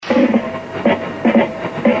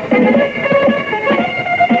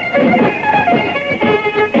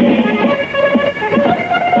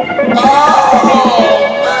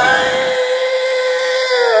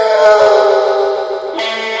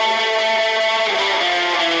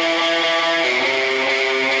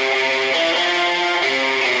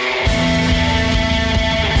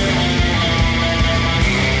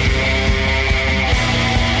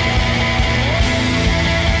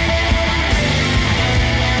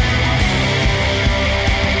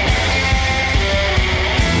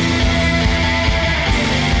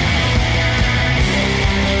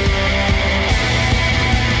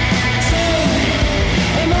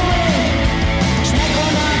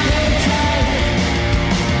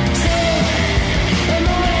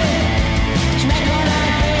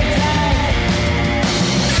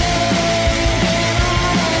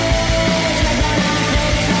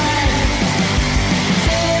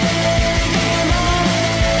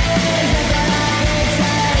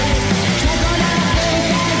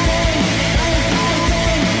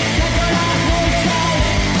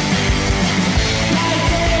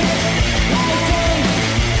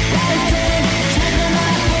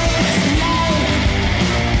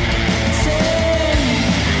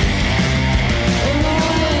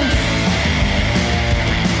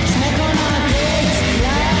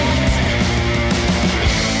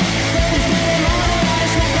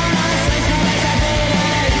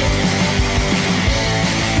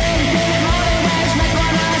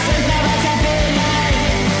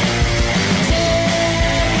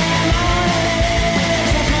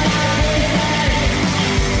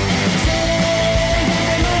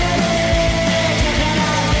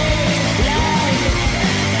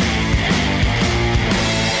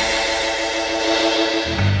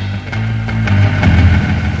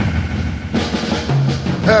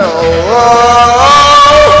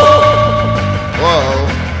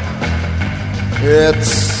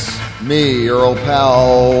It's me, your old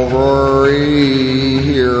pal Rory,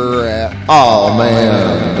 here at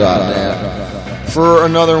allman.net for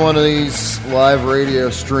another one of these live radio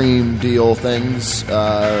stream deal things.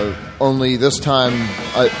 Only this time,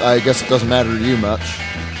 I guess it doesn't matter to you much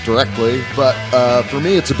directly, but for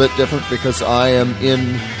me it's a bit different because I am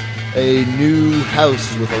in a new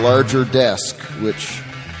house with a larger desk, which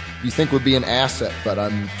you think would be an asset, but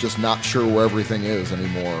I'm just not sure where everything is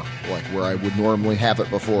anymore, like where I would normally have it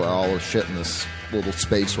before. All the shit in this little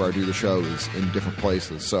space where I do the show is in different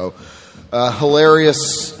places. So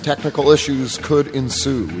hilarious technical issues could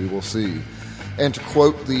ensue. We will see. And to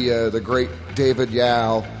quote the great David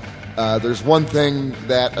Yao, there's one thing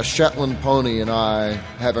that a Shetland pony and I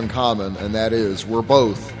have in common, and that is we're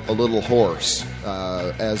both a little hoarse,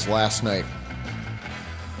 as last night.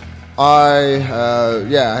 I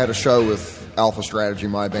had a show with Alpha Strategy,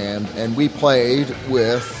 my band, and we played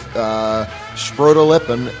with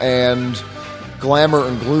Sprotolippen and Glamour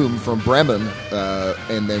and Gloom from Bremen,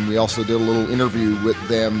 and then we also did a little interview with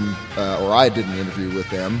them, or I did an interview with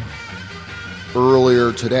them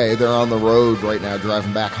earlier today. They're on the road right now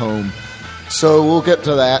driving back home. So we'll get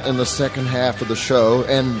to that in the second half of the show.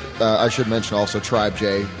 And I should mention also Tribe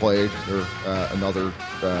J played. They're another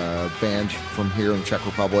band from here in the Czech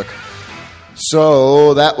Republic.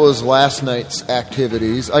 So that was last night's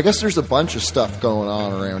activities. I guess there's a bunch of stuff going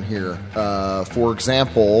on around here. For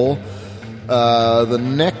example, the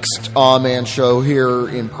next Aw Man show here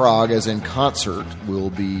in Prague, as in concert, will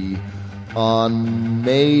be on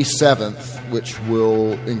May 7th, which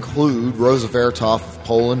will include Rosa Vertov of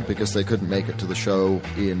Poland, because they couldn't make it to the show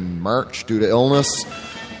in March due to illness.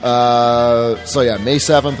 May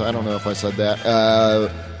 7th, I don't know if I said that.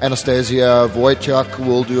 Anastasia Wojciech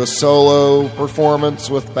will do a solo performance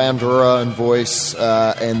with Bandura and voice,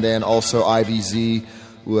 and then also IVZ,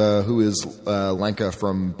 who is Lenka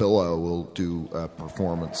from Billow, will do a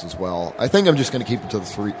performance as well. I think I'm just going to keep it to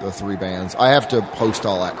the three bands. I have to post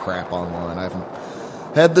all that crap online. I haven't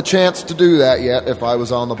had the chance to do that yet. If I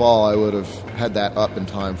was on the ball, I would have had that up in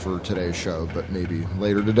time for today's show, but maybe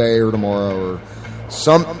later today or tomorrow or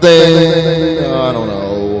something. I don't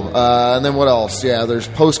know. And then what else? Yeah, there's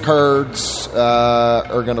Postcards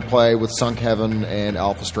are going to play with Sunk Heaven and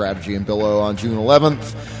Alpha Strategy and Billow on June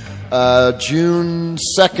 11th. June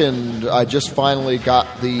 2nd, I just finally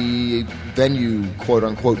got the venue,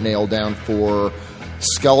 quote-unquote, nailed down for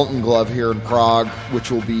Skeleton Glove here in Prague, which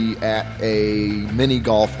will be at a mini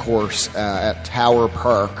golf course at Tower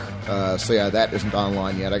Park. That isn't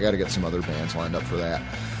online yet. I got to get some other bands lined up for that.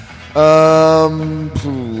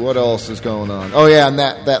 What else is going on? Oh, yeah, and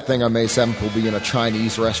that thing on May 7th will be in a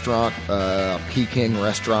Chinese restaurant, Peking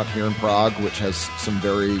restaurant here in Prague, which has some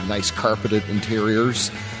very nice carpeted interiors.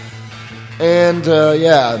 And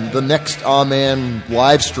the next Amen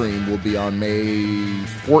live stream will be on May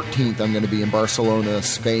 14th. I'm going to be in Barcelona,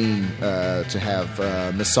 Spain, to have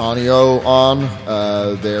Missanio on.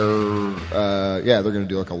 They're going to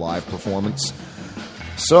do like a live performance.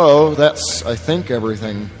 So that's, I think,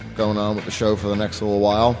 everything going on with the show for the next little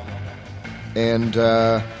while. And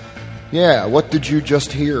what did you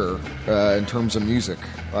just hear in terms of music,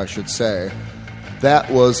 I should say?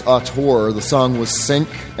 That was Auteur. The song was Sync,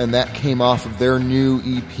 and that came off of their new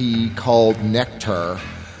EP called Nectar,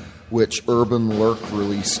 which Urban Lurk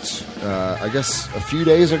released, I guess, a few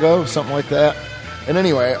days ago, something like that. And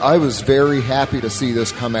anyway, I was very happy to see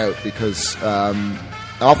this come out because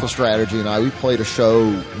Alpha Strategy and we played a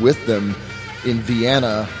show with them in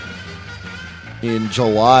Vienna in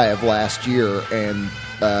July of last year, and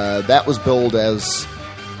that was billed as,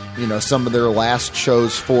 some of their last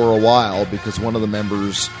shows for a while because one of the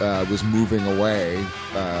members was moving away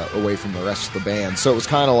from the rest of the band. So it was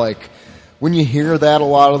kind of like, when you hear that a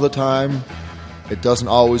lot of the time, it doesn't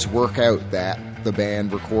always work out that the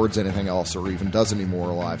band records anything else or even does any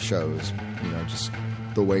more live shows, just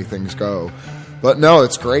the way things go. But no,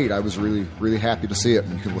 it's great. I was really, really happy to see it.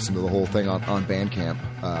 And you can listen to the whole thing on Bandcamp,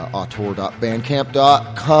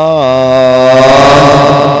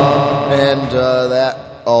 auteur.bandcamp.com. And that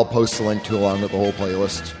I'll post a link to along with the whole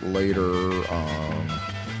playlist later.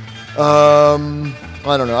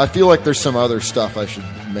 I don't know. I feel like there's some other stuff I should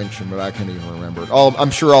mention, but I can't even remember it.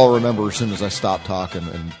 I'm sure I'll remember as soon as I stop talking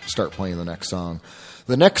and start playing the next song.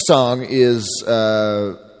 The next song is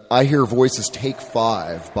I Hear Voices Take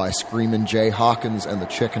 5 by Screamin' Jay Hawkins and the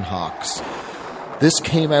Chicken Hawks. This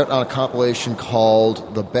came out on a compilation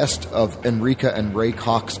called The Best of Enrica and Ray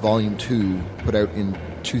Cox Volume 2, put out in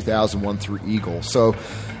 2001 through Eagle. So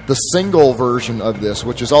the single version of this,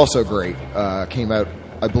 which is also great, came out,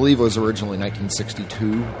 I believe it was originally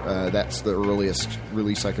 1962. That's the earliest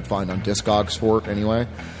release I could find on Discogs for it anyway.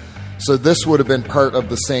 So this would have been part of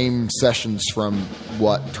the same sessions from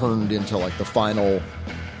what turned into like the final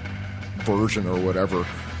version or whatever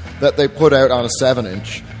that they put out on a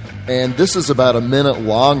 7-inch. And this is about a minute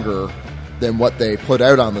longer than what they put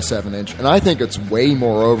out on the 7-inch, and I think it's way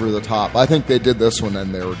more over the top. I think they did this one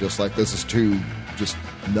and they were just like, this is too just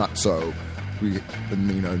nutso.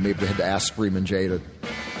 Maybe they had to ask Screamin' Jay to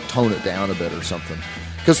tone it down a bit or something.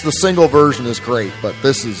 Because the single version is great, but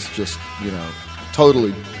this is just,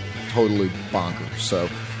 totally bonkers. So,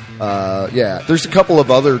 there's a couple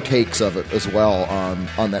of other takes of it as well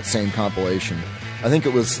on that same compilation. I think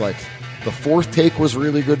it was like the fourth take was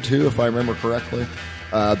really good too, if I remember correctly.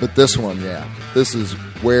 But this one, this is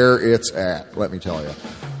where it's at, let me tell you.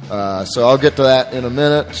 So I'll get to that in a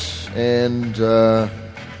minute, and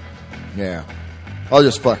I'll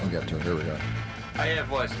just fucking get to it. Here we go. I Hear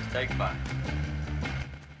Voices, take 5.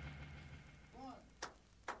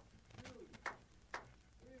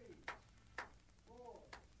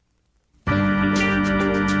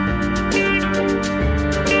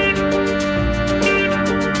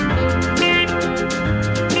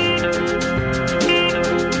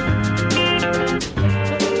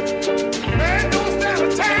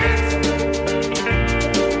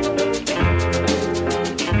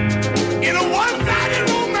 In a one-sided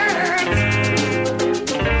romance,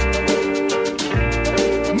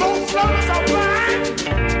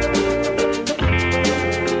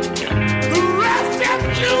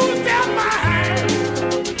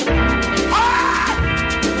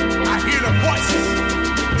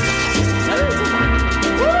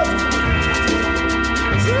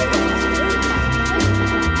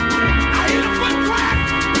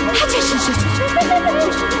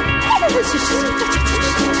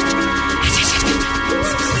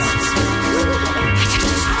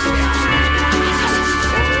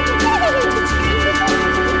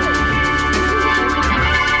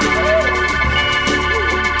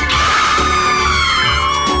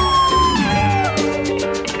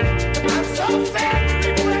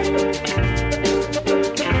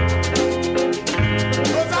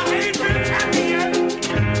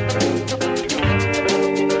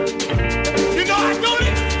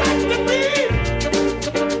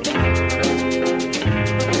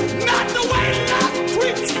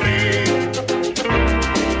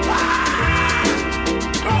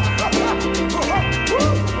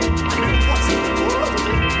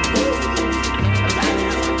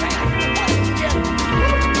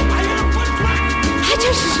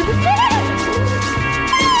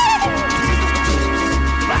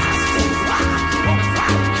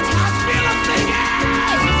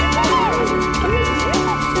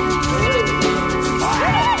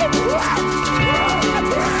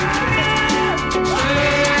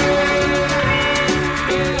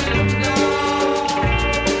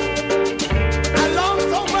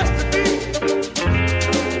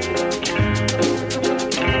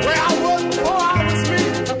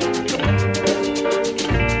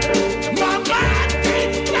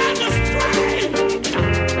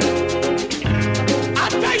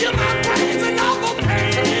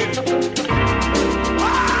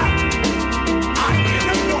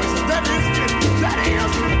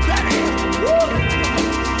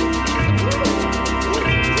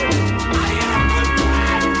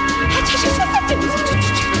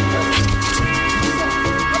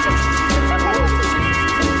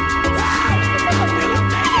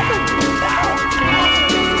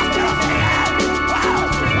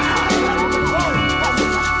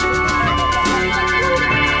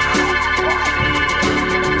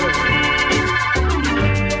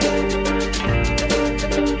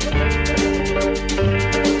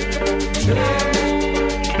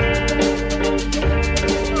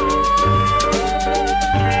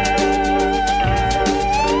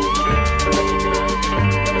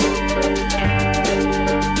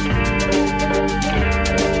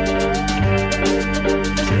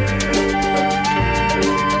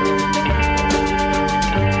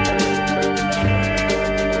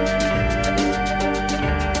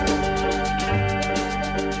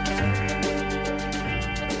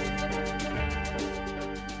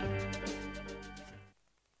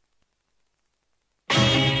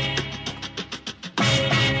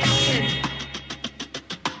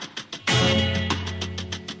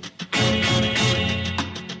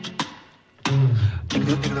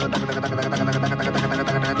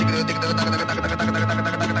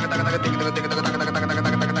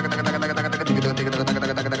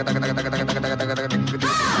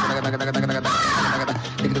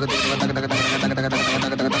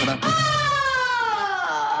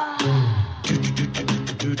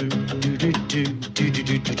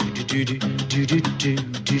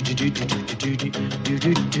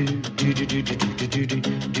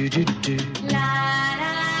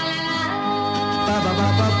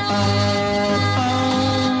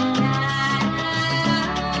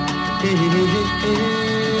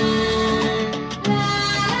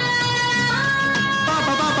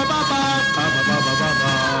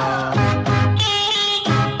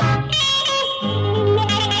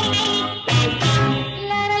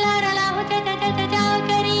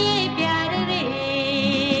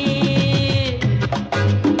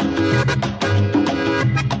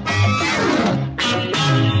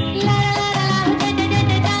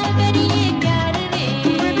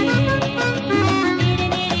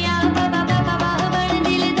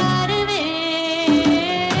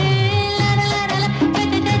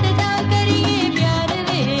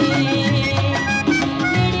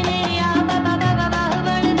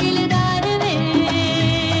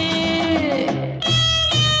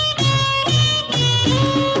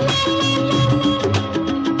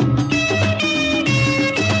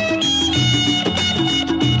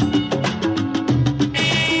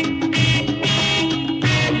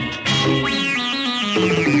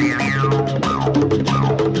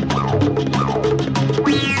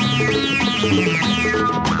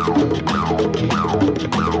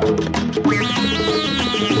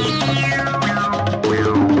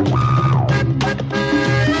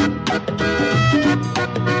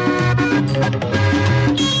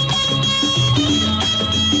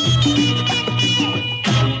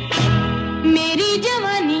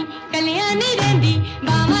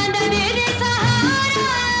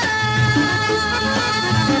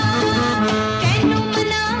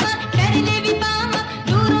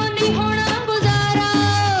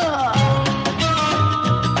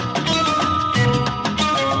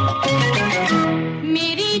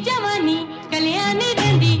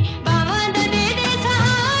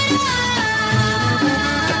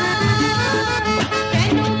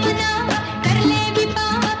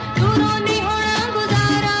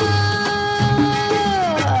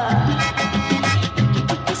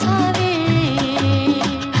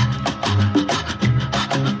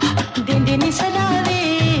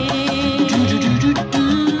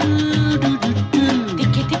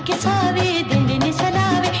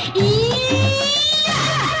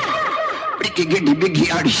 Giddy biggie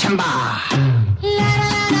Adishamba.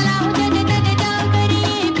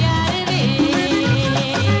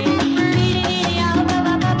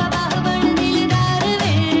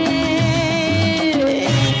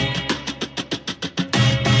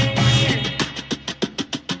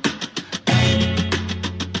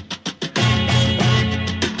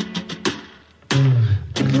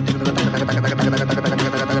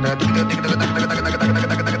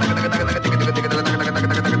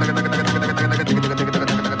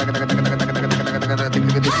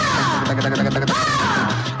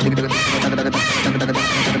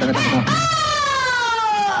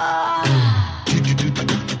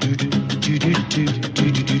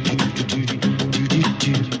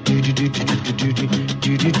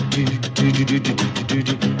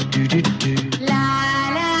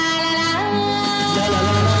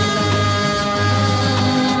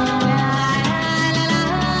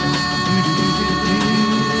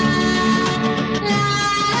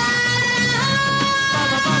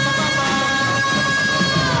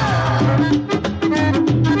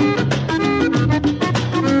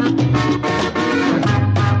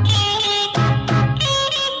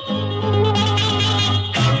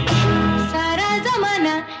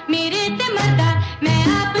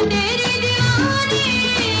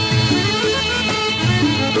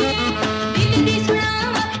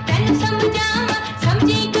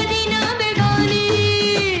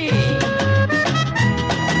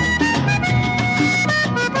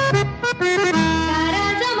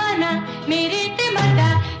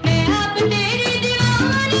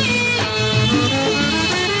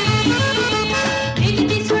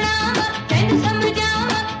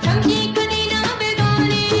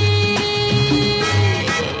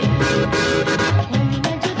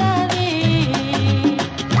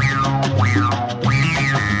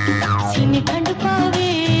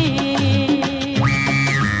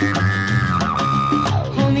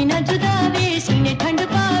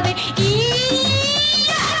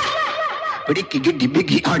 Giddy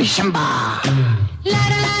biggie Adishamba.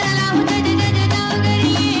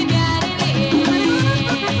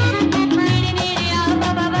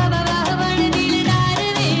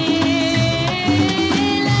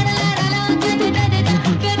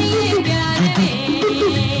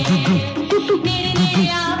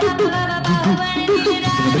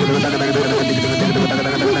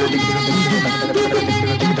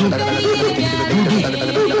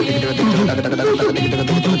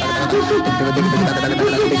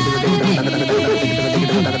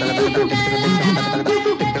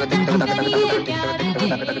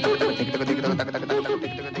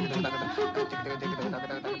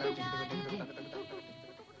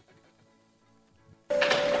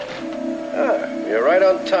 You're right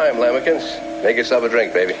on time, Lamekins. Make yourself a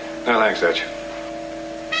drink, baby. No, thanks, Dutch.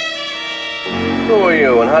 Who are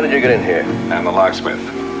you, and how did you get in here? I'm the locksmith.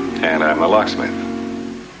 And I'm the locksmith.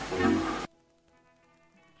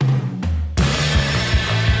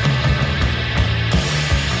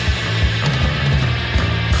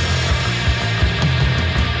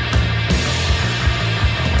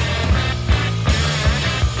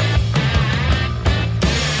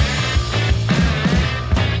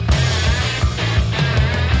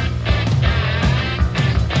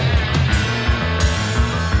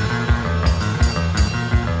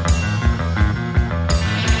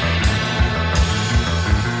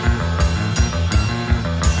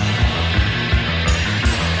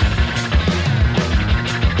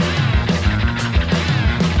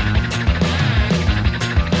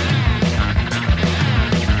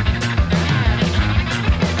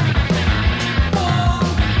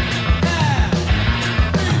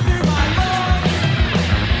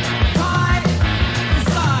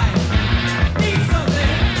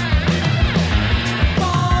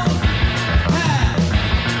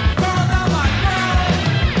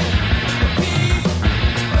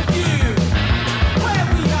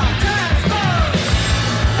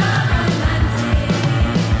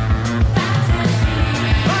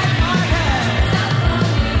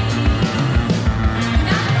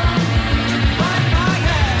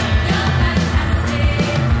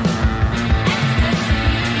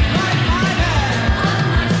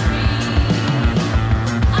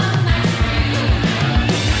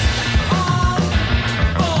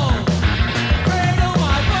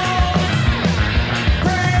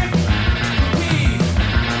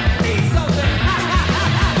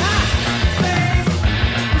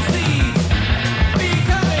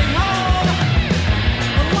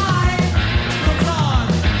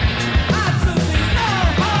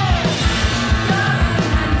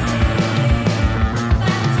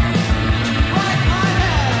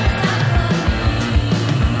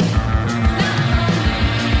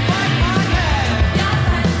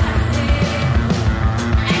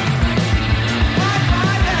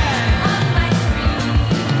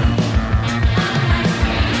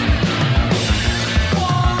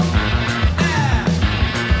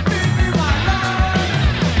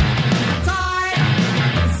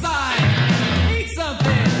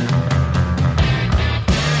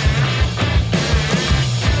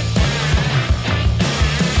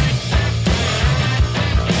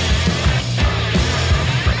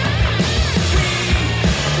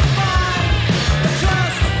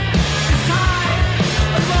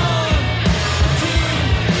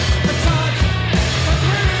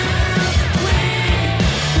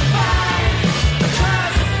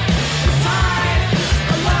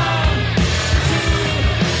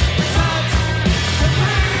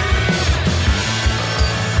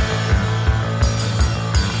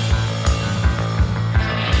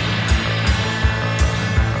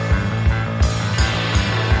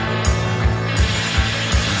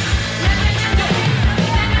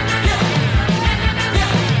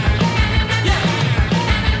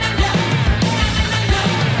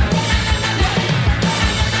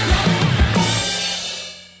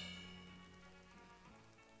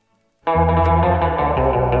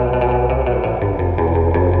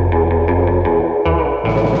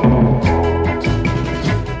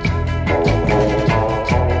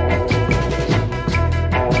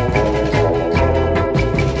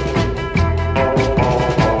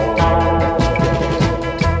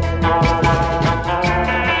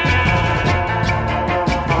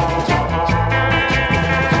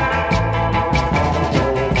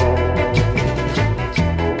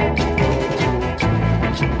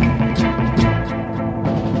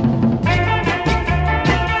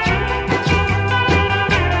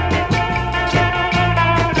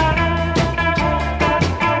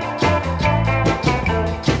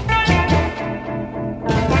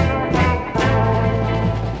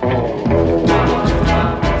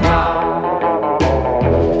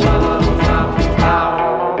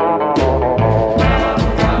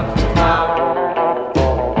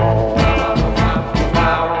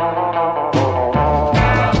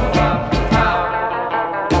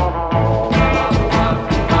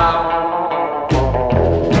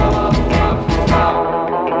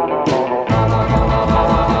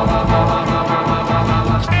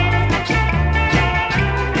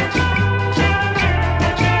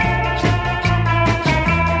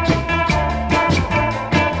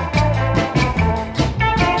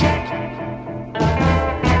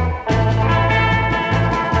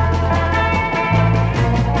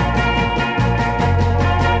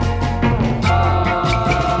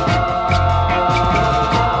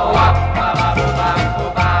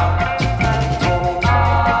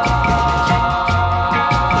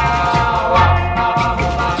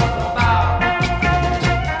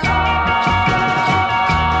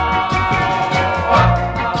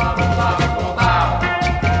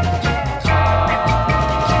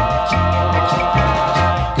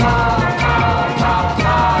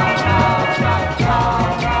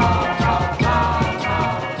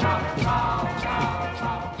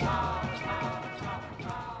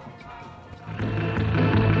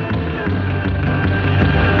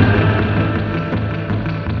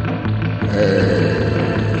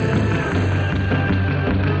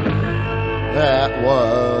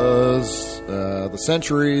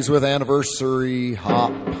 Centuries with Anniversary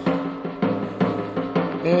Hop.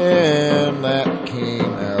 And that came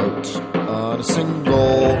out on a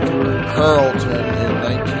single through Carlton in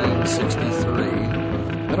 1963.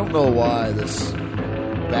 I don't know why this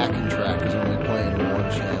backing track is only playing in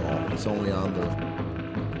one channel. It's only on the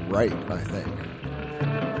right, I think.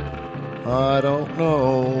 I don't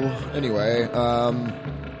know. Anyway,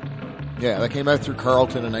 yeah, that came out through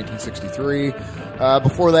Carlton in 1963.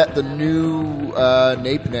 Before that, the new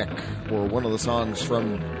Napeneck, or one of the songs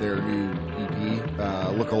from their new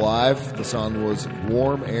EP, Look Alive. The song was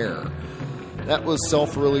Warm Air. That was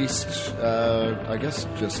self-released, I guess,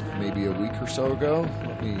 just maybe a week or so ago.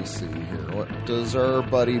 Let me see here. What does our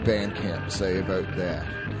buddy Bandcamp say about that?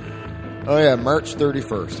 Oh yeah, March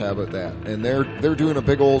 31st. How about that? And they're doing a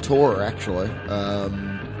big old tour, actually.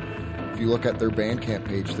 If you look at their Bandcamp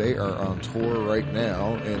page, they are on tour right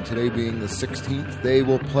now. And today being the 16th, they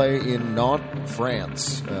will play in Nantes,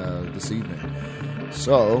 France, this evening.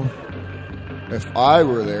 So, if I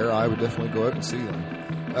were there, I would definitely go out and see them.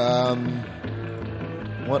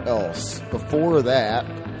 What else? Before that,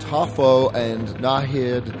 Tafo and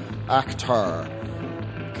Nahid Akhtar,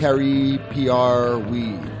 Kari PR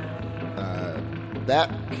Weed.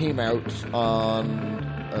 That came out on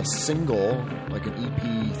a single, like an EP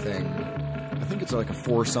thing. I think it's like a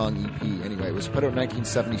 4-song EP. Anyway, it was put out in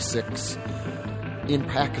 1976 in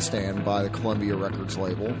Pakistan by the Columbia Records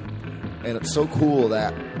label. And it's so cool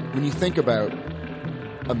that when you think about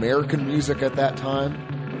American music at that time,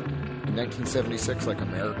 in 1976, like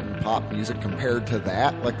American pop music compared to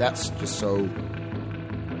that, like that's just so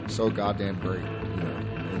goddamn great, you know.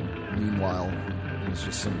 And meanwhile, it's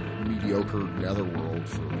just some mediocre netherworld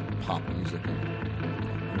for pop music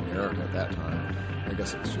in America at that time. I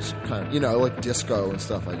guess it's just kind of, you know, like disco and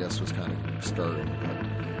stuff, I guess, was kind of starting,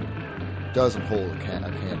 but doesn't hold a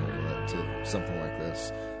candle to something like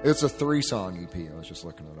this. It's a 3-song EP. I was just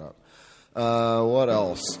looking it up. What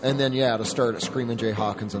else? And then, yeah, to start at Screamin' Jay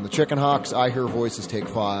Hawkins and the Chicken Hawks, I Hear Voices Take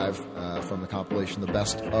 5 from the compilation The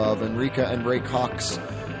Best of Enrica and Ray Cox,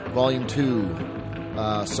 Volume 2.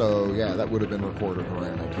 So, yeah, that would have been recorded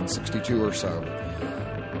around 1962 or so.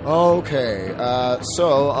 Okay,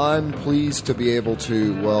 so I'm pleased to be able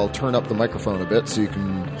to, well, turn up the microphone a bit so you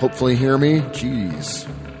can hopefully hear me. Jeez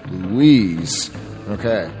Louise.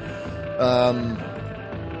 Okay.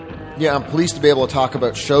 Yeah, I'm pleased to be able to talk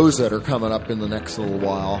about shows that are coming up in the next little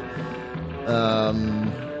while.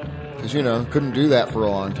 Because, you know, couldn't do that for a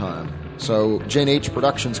long time. So, Jen H.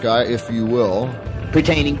 Productions guy, if you will.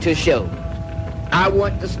 Pertaining to show. I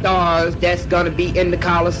want the stars that's gonna be in the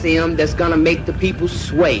Coliseum, that's gonna make the people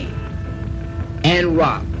sway and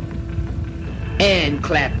rock and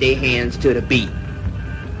clap their hands to the beat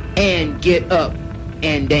and get up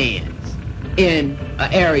and dance in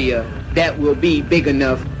an area that will be big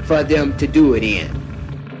enough for them to do it in.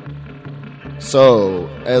 So,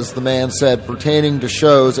 as the man said, pertaining to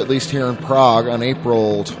shows, at least here in Prague, on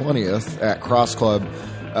April 20th at Cross Club,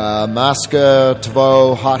 Maska,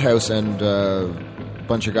 Tvo, Hothouse, and a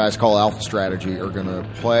bunch of guys called Alpha Strategy are going to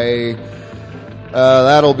play.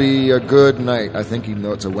 That'll be a good night, I think, even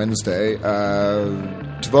though it's a Wednesday.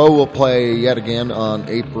 Tvo will play yet again on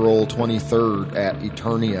April 23rd at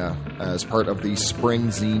Eternia as part of the Spring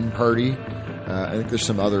Zine Party. I think there's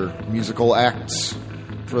some other musical acts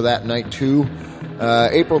for that night, too.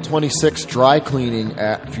 April 26th, Dry Cleaning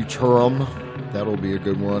at Futurum. That'll be a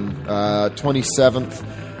good one. 27th,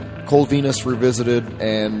 Cold Venus Revisited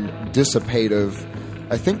and Dissipative.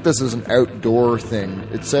 I think this is an outdoor thing.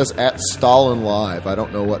 It says at Stalin Live. I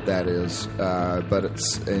don't know what that is, but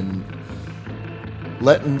it's in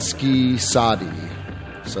Letinsky Sadi.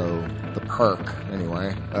 So, the park,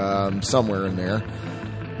 anyway. Somewhere in there.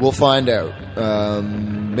 We'll find out.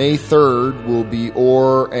 May 3rd will be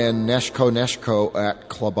Orr and Neshko at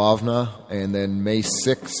Klubovna, and then May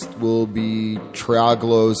 6th will be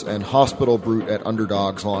Triaglos and Hospital Brute at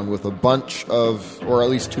Underdogs, along with a bunch of, or at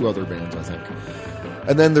least 2 other bands, I think.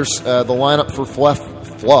 And then there's the lineup for Fluff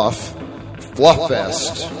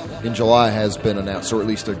Fest in July has been announced, or at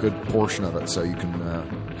least a good portion of it, so you can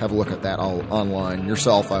have a look at that all online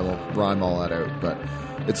yourself. I won't rhyme all that out, but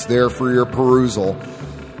it's there for your perusal.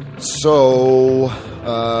 So,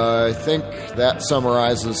 I think that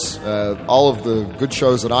summarizes all of the good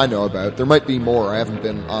shows that I know about. There might be more. I haven't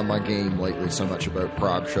been on my game lately so much about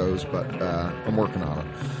Prague shows, but I'm working on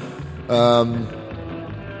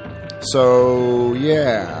it. So,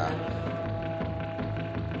 yeah.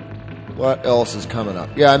 What else is coming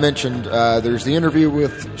up? Yeah, I mentioned there's the interview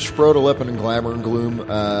with Sprota Lippen and Glamour and Gloom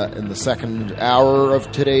in the second hour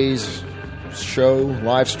of today's show,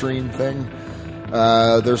 live stream thing.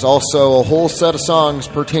 There's also a whole set of songs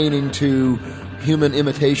pertaining to human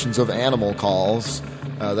imitations of animal calls.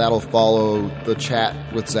 That'll follow the chat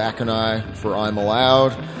with Zach and I for I'm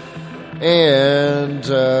Allowed. And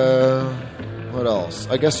what else?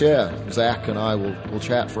 I guess, Zach and I will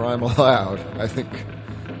chat for I'm Allowed. I think,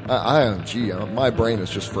 my brain is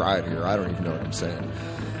just fried here. I don't even know what I'm saying.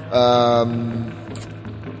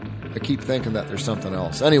 I keep thinking that there's something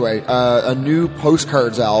else. Anyway, a new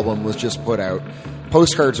Postcards album was just put out.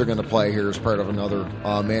 Postcards are going to play here as part of another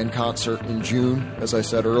Man concert in June, as I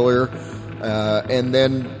said earlier. And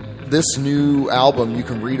then this new album, you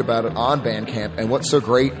can read about it on Bandcamp. And what's so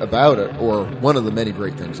great about it, or one of the many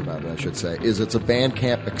great things about it, I should say, is it's a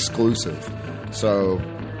Bandcamp exclusive. So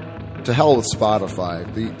to hell with Spotify.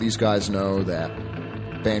 These guys know that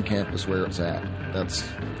Bandcamp is where it's at. That's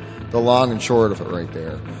the long and short of it right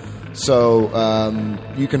there. So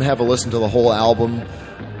you can have a listen to the whole album.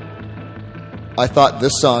 I thought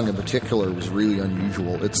this song in particular was really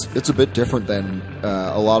unusual. It's a bit different than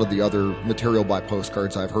a lot of the other material by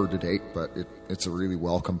Postcards I've heard to date, but it's a really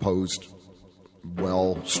well-composed,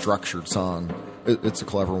 well-structured song. It's a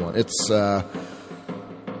clever one. It's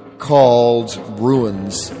called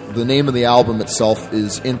Ruins. The name of the album itself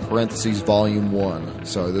is in parentheses Volume 1.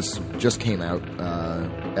 So this just came out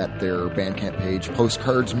at their Bandcamp page,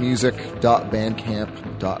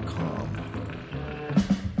 postcardsmusic.bandcamp.com.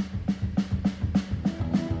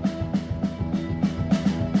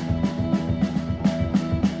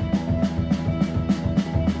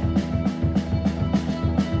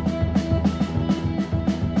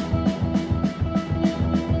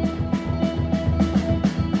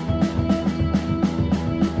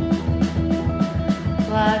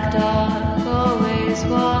 Black dog always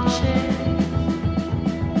watching.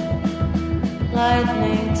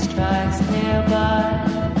 Lightning strikes nearby.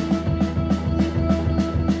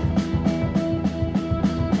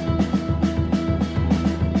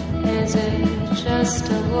 Is it just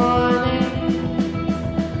a warning?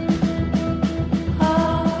 Or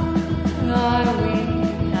are we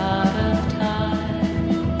out of time?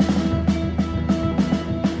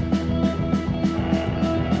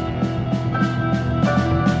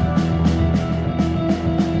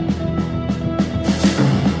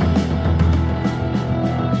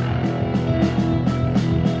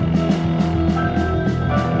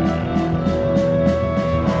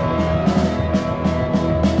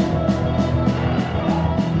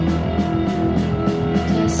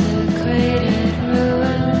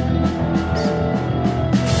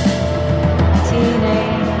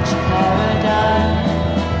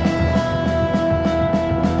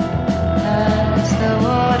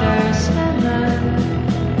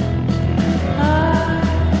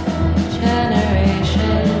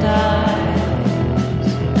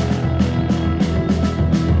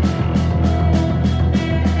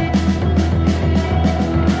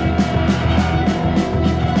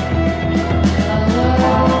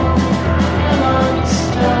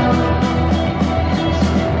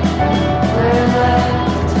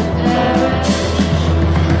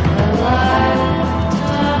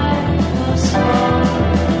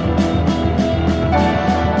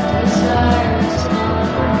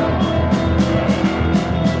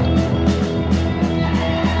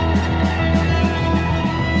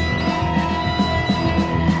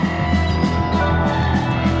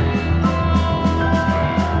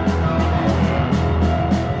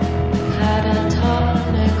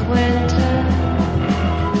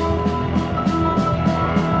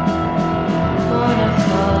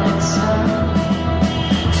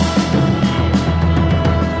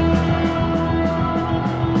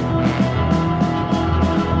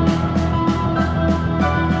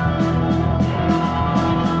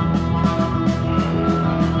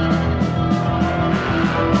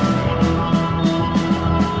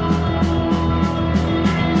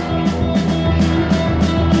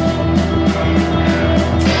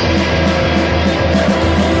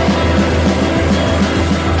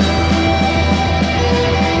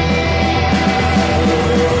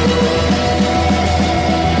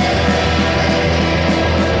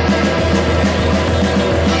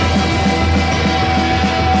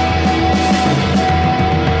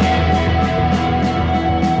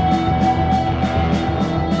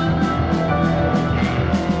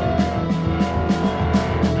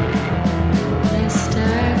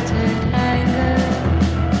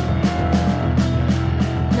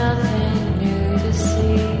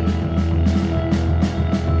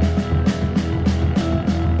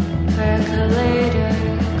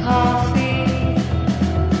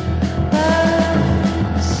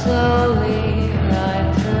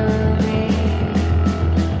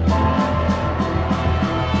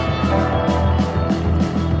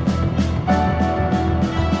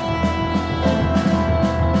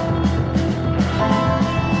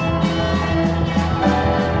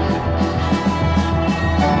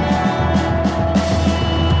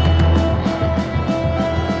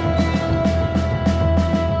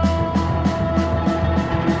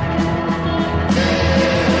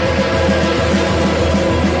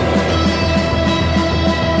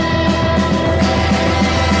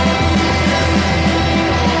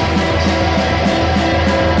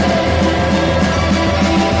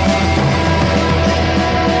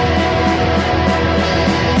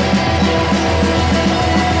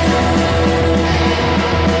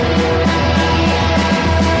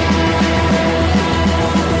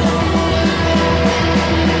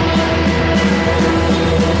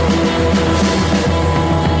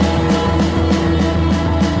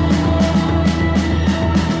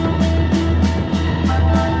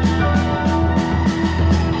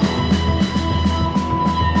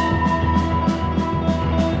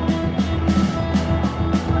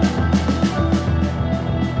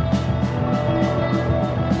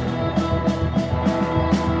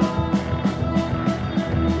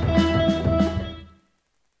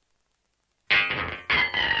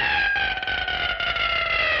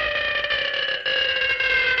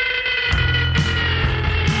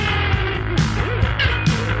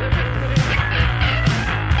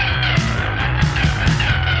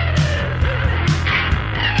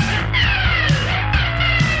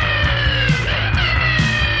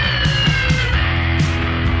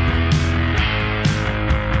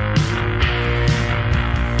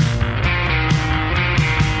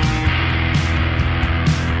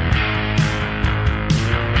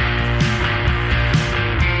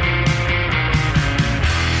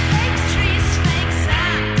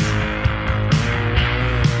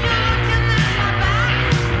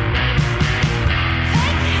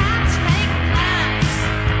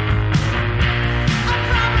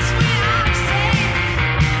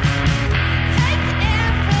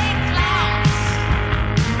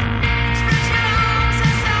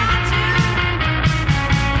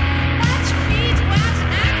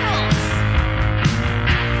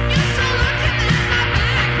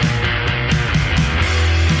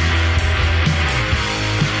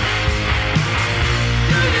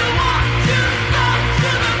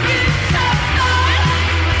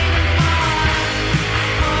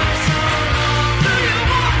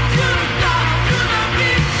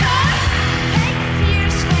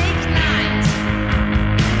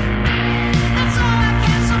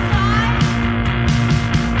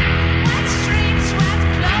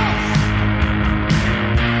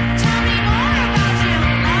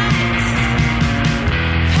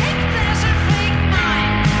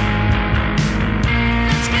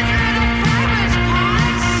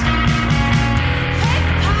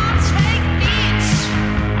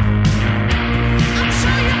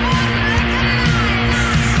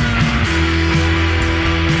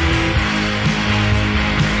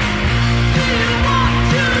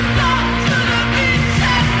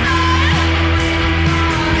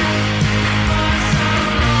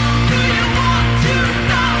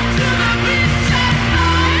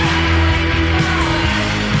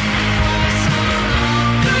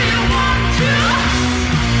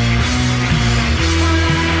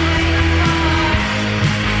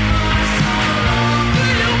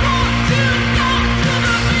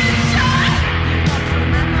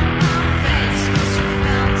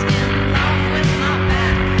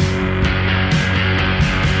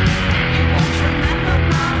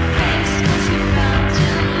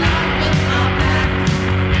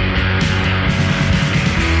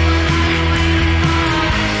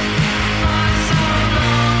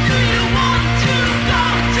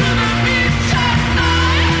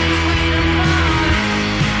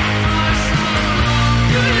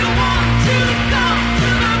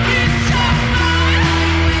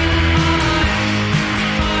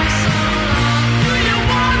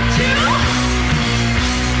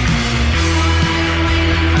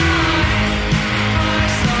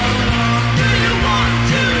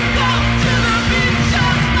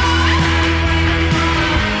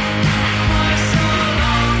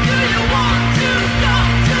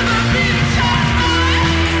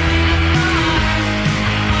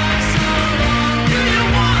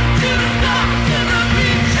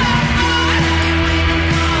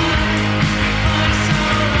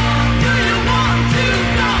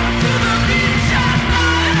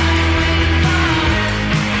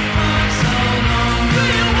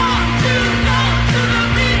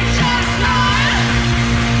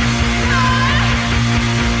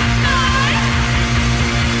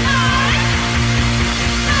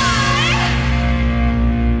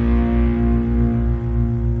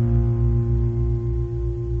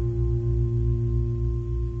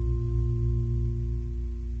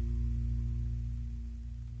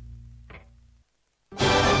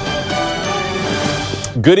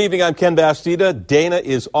 Good evening, I'm Ken Bastida. Dana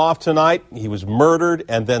is off tonight. He was murdered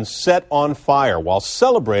and then set on fire while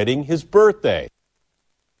celebrating his birthday.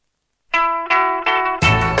 My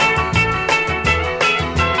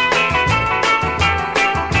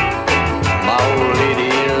old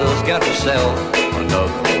lady's got herself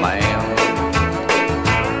another man.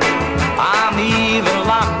 I'm even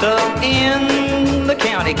locked up in the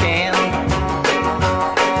county can.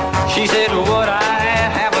 She said what I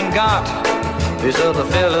haven't got, this other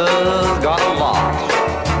fella's got a lot.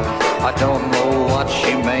 I don't know what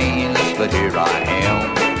she means, but here I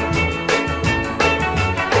am,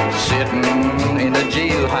 sitting in a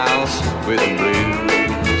jailhouse with the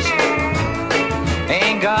blues.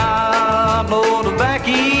 Ain't got no tobacco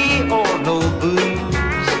or no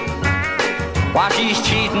booze. While she's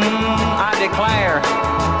cheating, I declare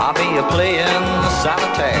I'll be a playing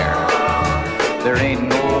solitaire. There ain't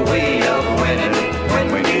no way of winning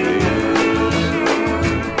when you lose.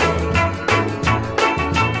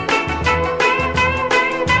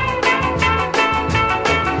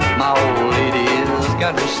 My old lady's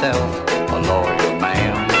got herself a loyal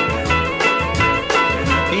man.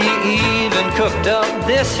 He even cooked up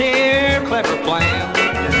this here clever plan.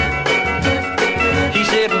 He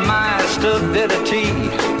said my stability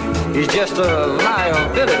is just a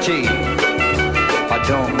liability. I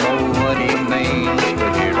don't know what he means,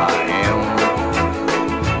 but here I am,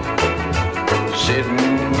 sitting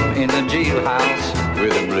in the jailhouse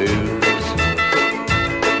with the blues.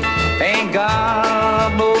 Ain't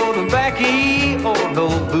got no tobacco or no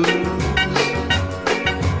booze.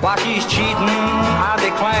 While she's cheating, I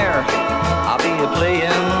declare I'll be a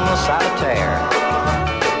playing solitaire.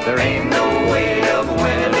 There ain't no way of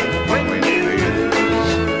winning when you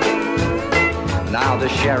lose. Now the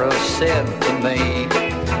sheriff said to me,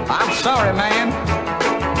 I'm sorry, man,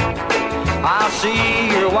 I'll see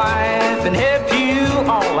your wife and help you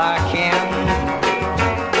all I can.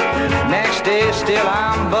 Next day still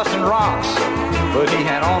I'm busting rocks, but he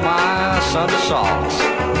had on my Sunday socks.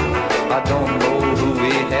 I don't know who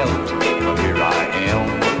he helped, but here I am,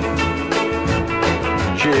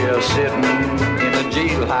 just sitting in a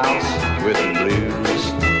jailhouse with the blues.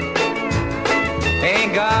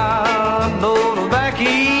 Ain't got no tobacco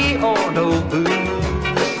or no booze.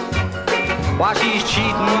 While she's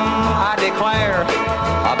cheating, I declare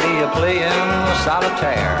I'll be a playing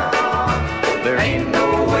solitaire. There ain't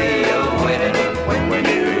no way of winning when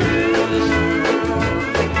you lose.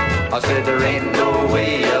 I said there ain't no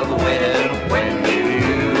way of winning when you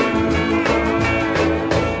lose.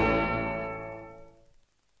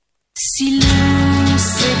 Si l'on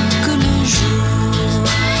sait que le jour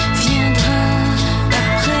viendra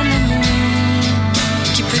après la nuit,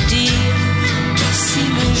 qui peut dire si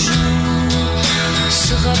le jour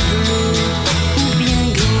sera bleu ou bien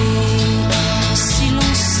gris? Si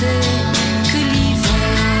l'on sait que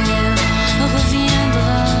l'hiver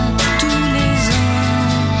reviendra tous les ans,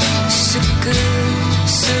 ce que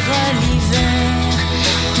sera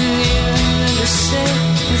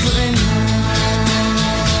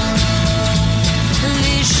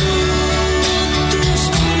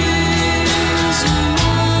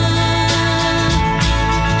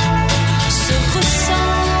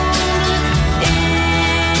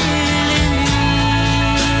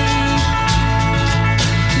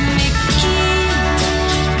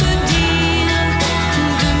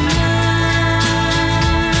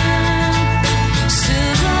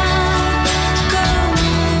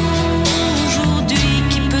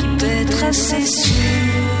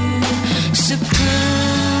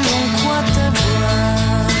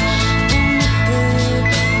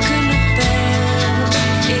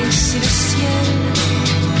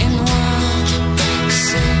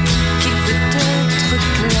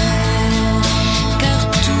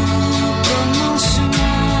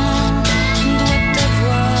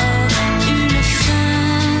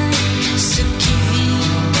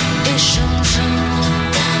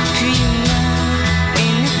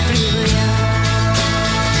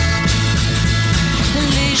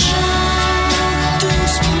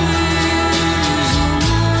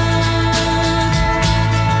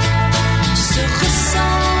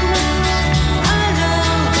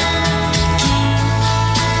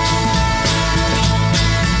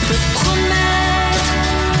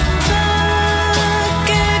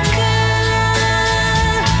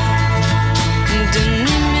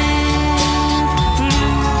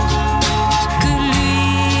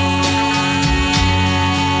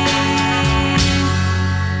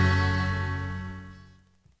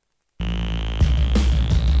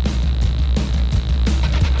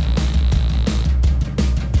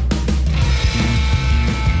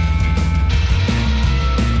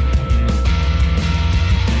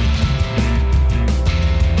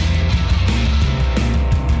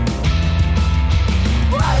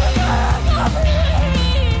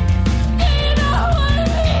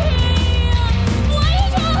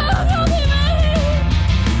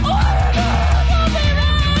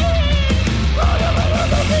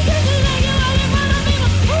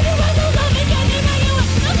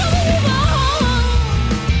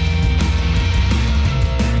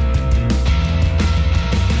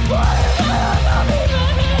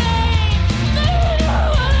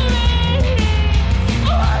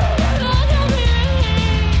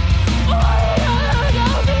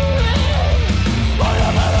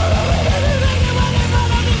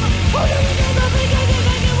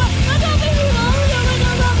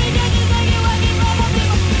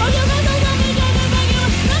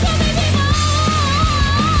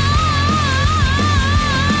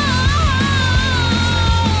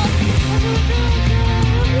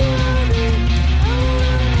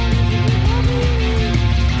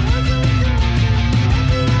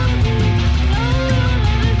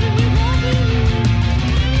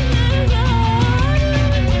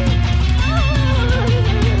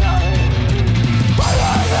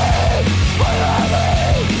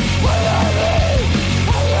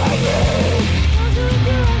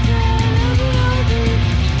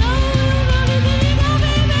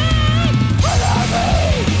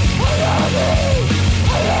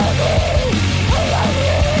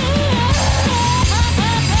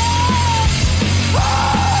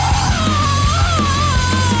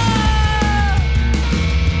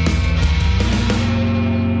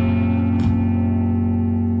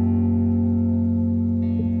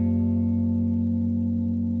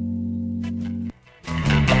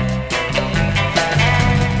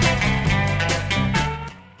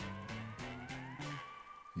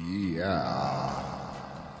Yeah.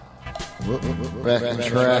 Backing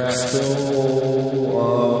track still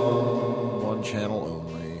on one channel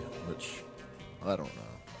only, which I don't know.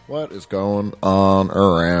 What is going on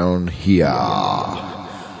around here?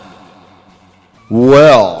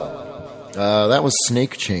 Well, that was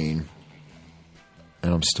Snake Chain,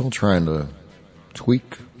 and I'm still trying to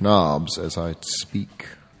tweak knobs as I speak,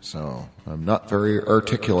 so I'm not very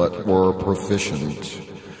articulate or proficient.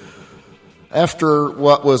 After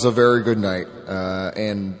what was a very good night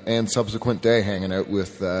and subsequent day hanging out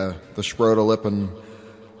with the Schroeder Lippen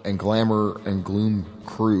and Glamour and Gloom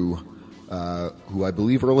crew, who I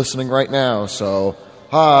believe are listening right now. So,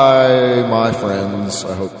 hi, my friends.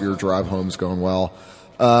 I hope your drive home's going well.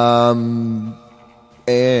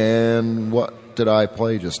 And what did I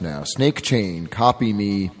play just now? Snake Chain, Copy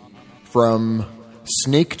Me, from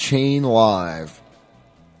Snake Chain Live,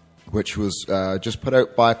 which was just put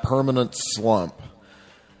out by Permanent Slump,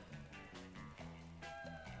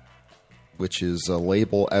 which is a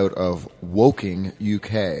label out of Woking,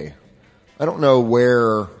 UK. I don't know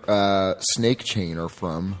where Snake Chain are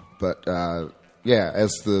from, but yeah,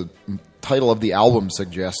 as the title of the album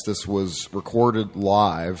suggests, this was recorded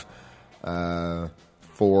live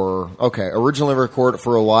originally recorded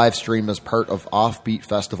for a live stream as part of Offbeat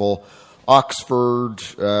Festival, Oxford,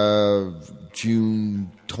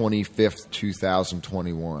 June 25th,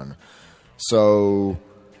 2021. So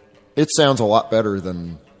it sounds a lot better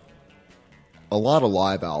than a lot of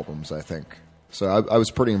live albums, I think. So I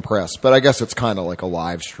was pretty impressed. But I guess it's kind of like a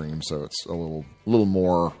live stream, so it's a little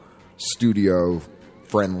more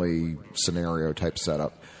studio-friendly scenario type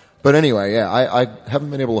setup. But anyway, yeah, I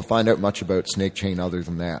haven't been able to find out much about Snake Chain other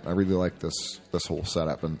than that. I really like this whole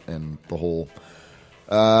setup and the whole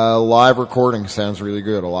live recording sounds really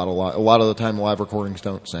good. A lot of the time, live recordings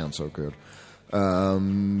don't sound so good.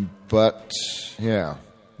 But yeah,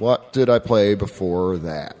 what did I play before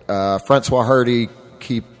that? Francois Hardy,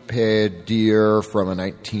 Keep Head Dear, from a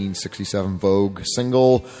 1967 Vogue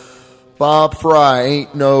single. Bob Fry,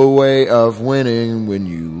 Ain't No Way of Winning When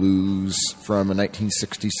You Lose, from a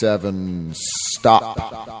 1967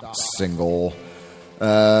 Stop single.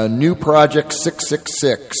 New Project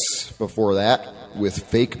 666 before that, with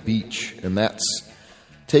Fake Beach, and that's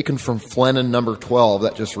taken from Flennon number 12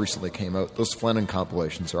 that just recently came out. Those Flennon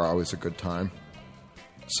compilations are always a good time.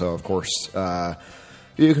 So, of course,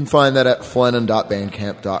 you can find that at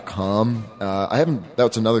flennon.bandcamp.com.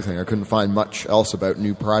 That's another thing. I couldn't find much else about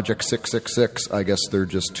New Project 666. I guess they're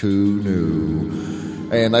just too new.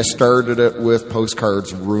 And I started it with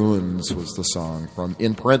Postcards Ruins was the song from,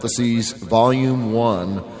 in parentheses, Volume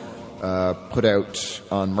 1, put out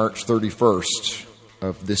on March 31st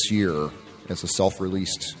of this year as a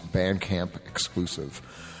self-released Bandcamp exclusive.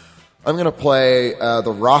 I'm going to play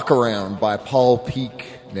The Rock Around by Paul Peak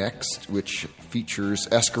next, which features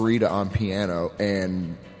Escarita on piano.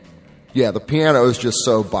 And yeah, the piano is just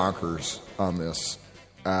so bonkers on this.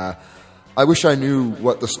 I wish I knew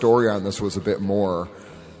what the story on this was a bit more,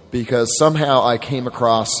 because somehow I came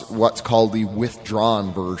across what's called the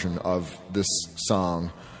withdrawn version of this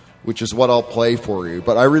song, which is what I'll play for you.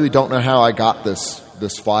 But I really don't know how I got this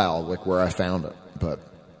file, like where I found it. But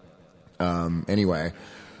anyway,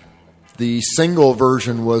 the single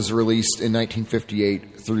version was released in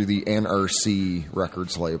 1958 through the NRC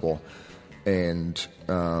Records label. And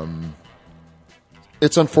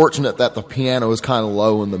it's unfortunate that the piano is kind of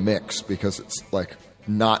low in the mix, because it's like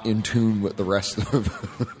not in tune with the rest of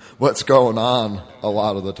what's going on a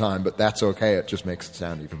lot of the time. But that's okay. It just makes it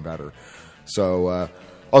sound even better. So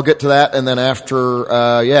I'll get to that, and then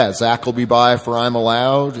after, Zach will be by for I'm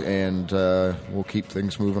Allowed, and we'll keep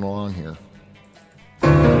things moving along here.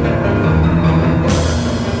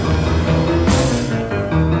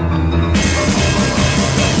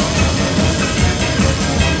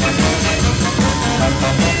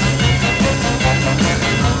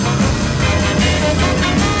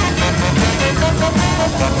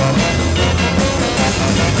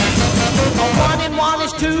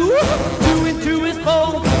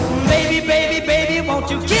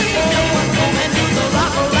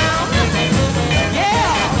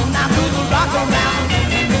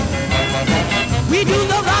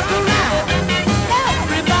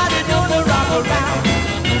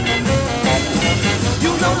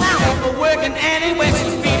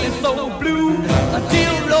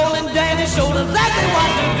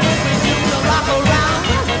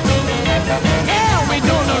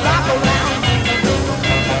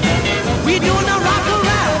 We doing the rock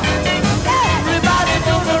around. Yeah.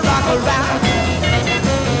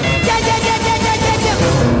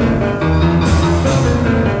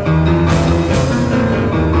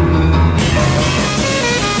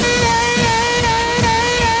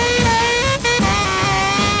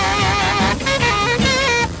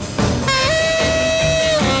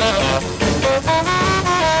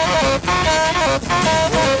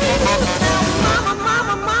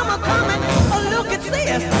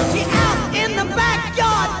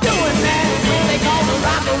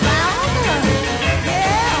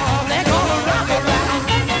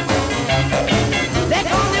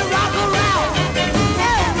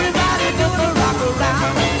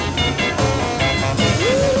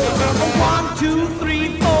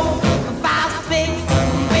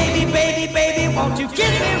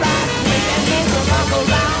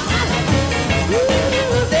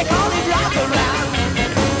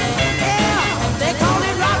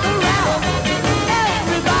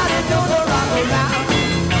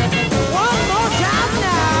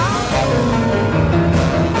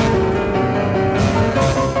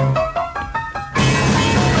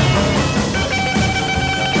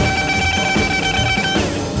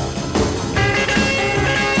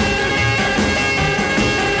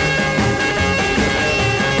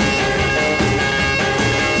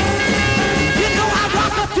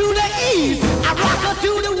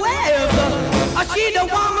 She the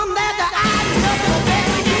woman that I love,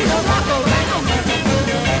 baby. We do the rock around.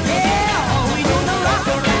 Yeah, we do the rock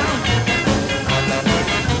around.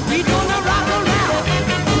 We do the rock around.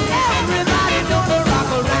 Everybody do the rock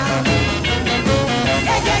around.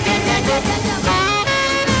 Yeah, yeah, yeah, yeah, yeah, yeah.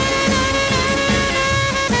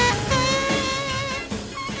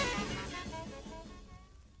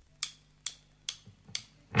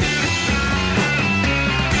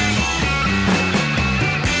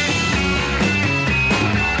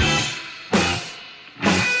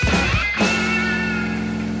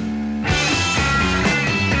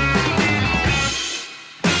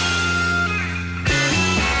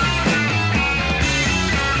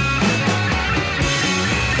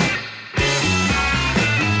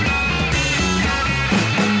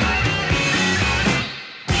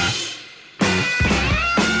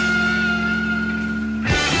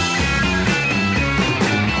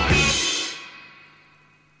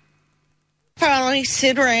 Probably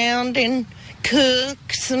sit around and cook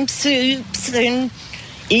some soups and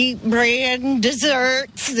eat bread and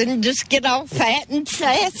desserts and just get all fat and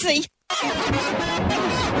sassy.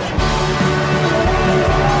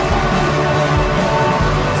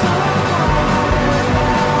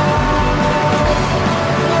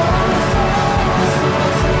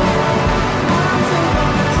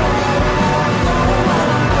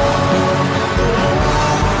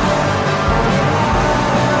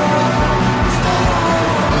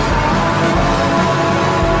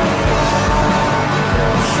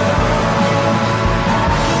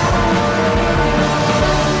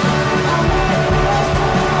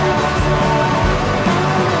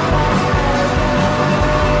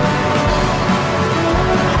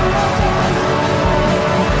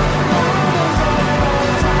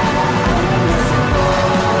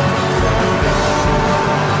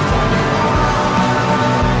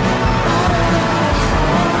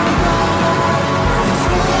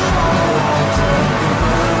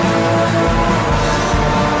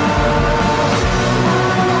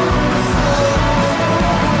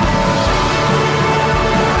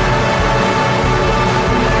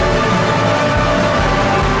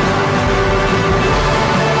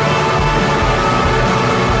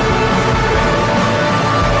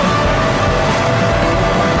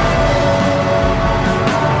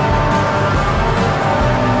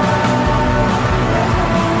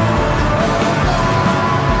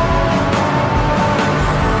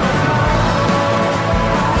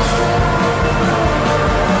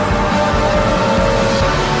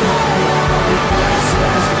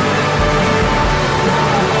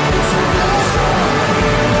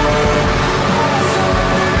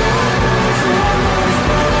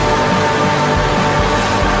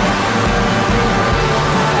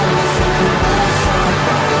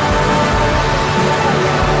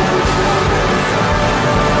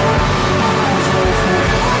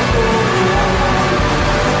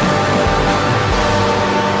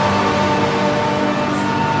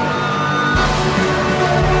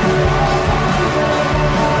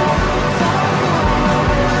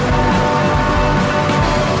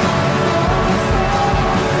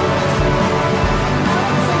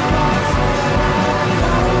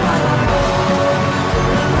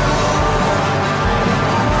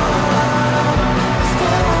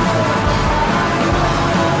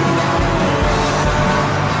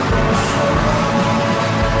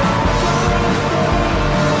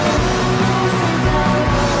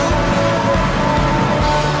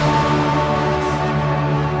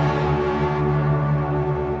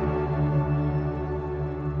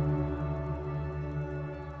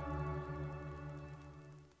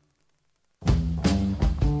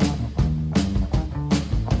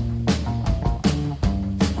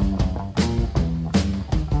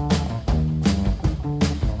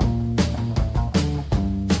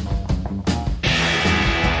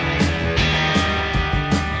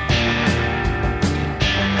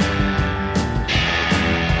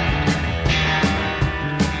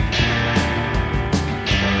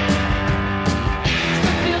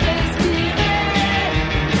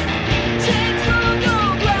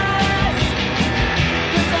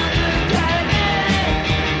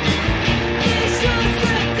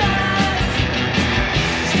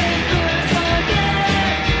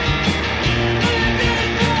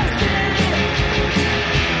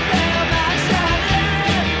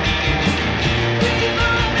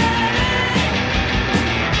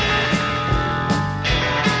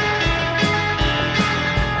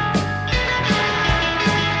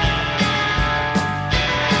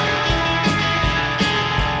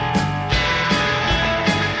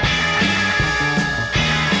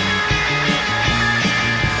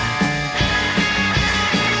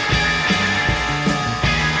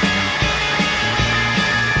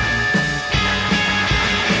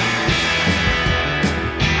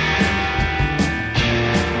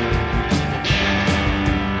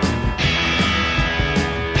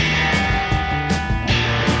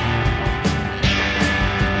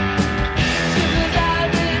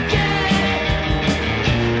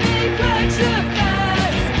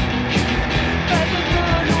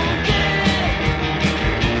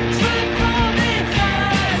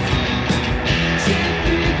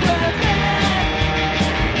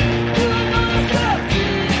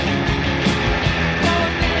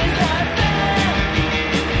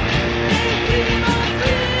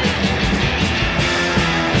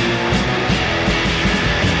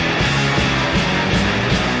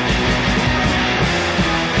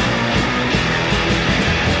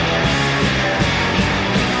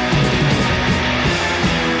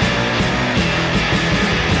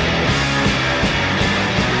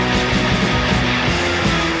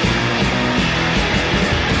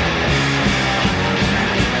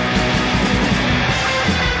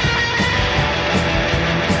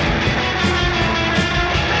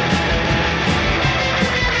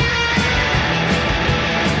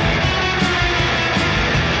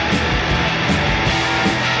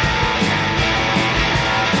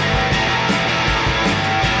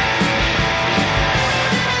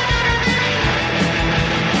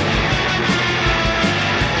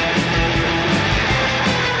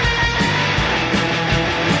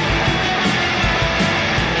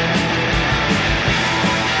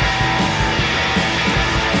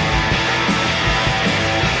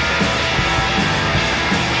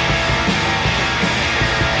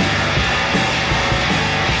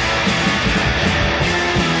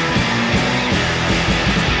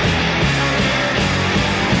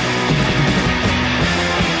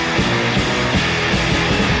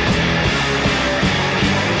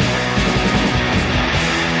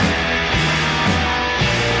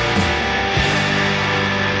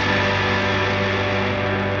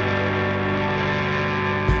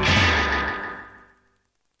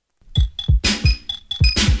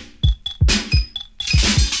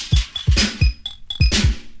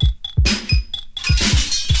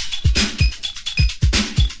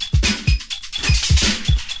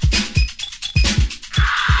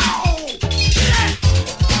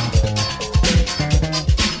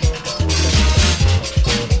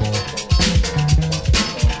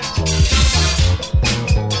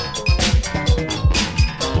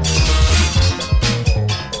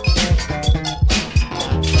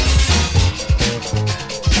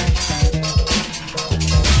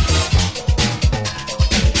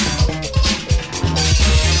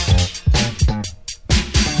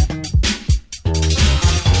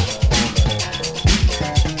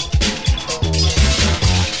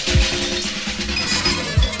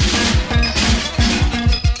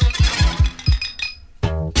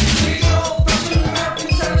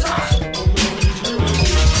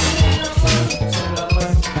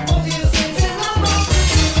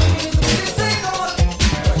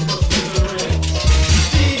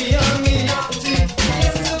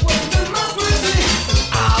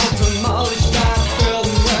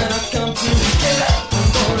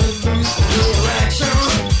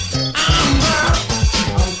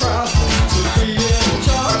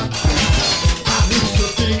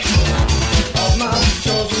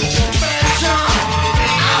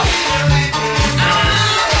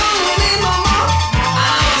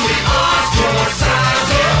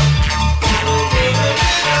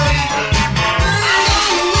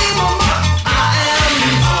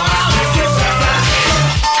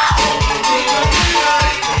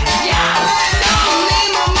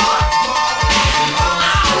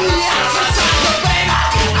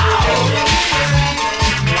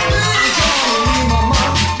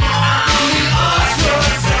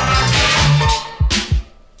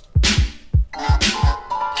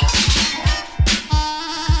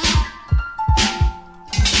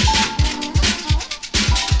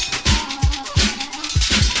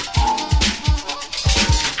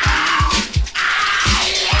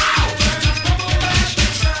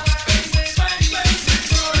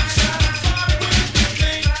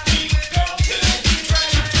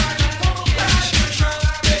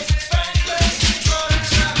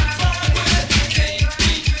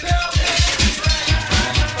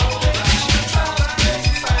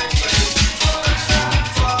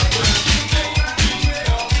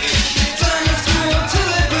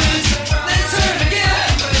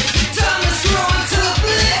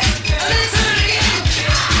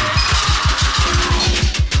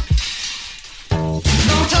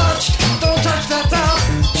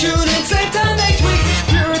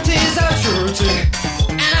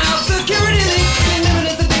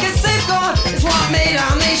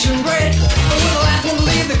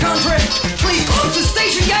 to the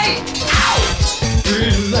station gate. Ow!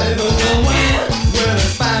 Pretty lady woman with a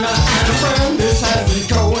spanner and a friend. This has been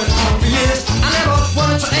going on for years. I never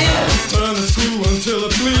wanted to end. Turn the screw until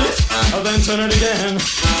it bleeds, then turn it again.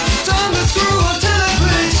 Turn the screw until it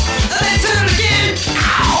bleeds, then turn it again.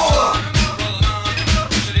 Ow!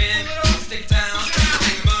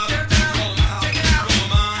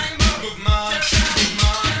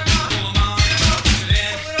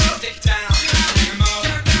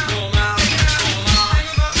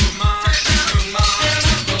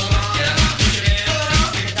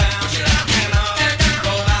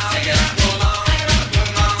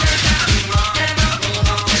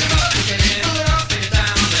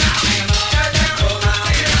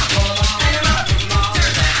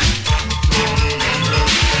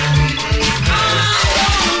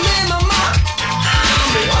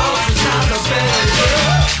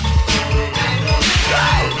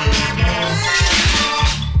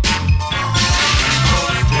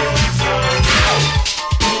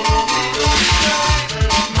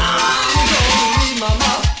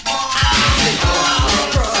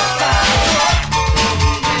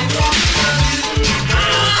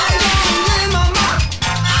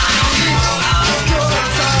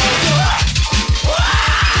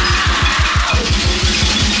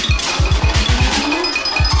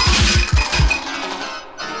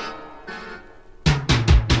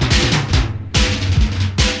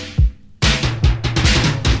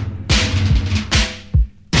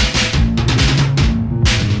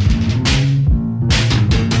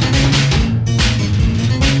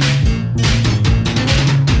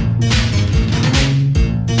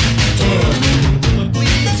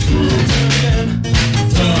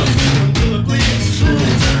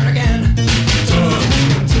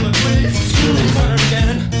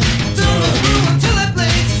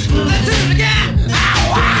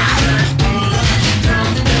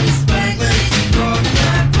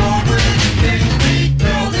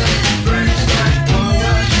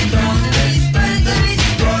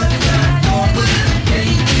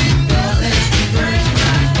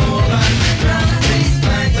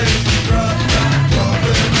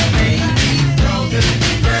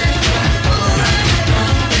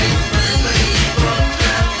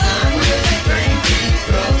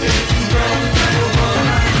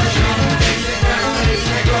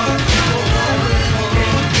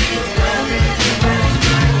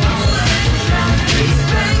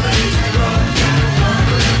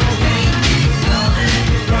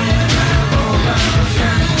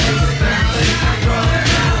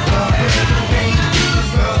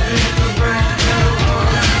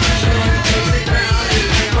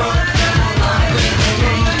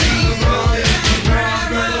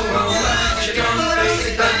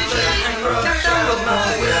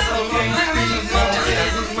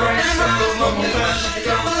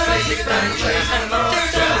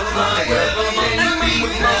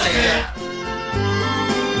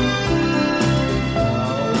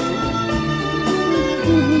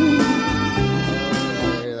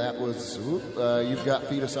 You've Got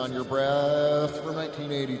Fetus on Your Breath from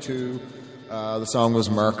 1982. The song was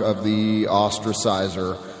Mark of the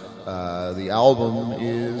Ostracizer. The album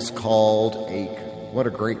is called Ache. What a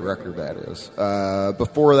great record that is.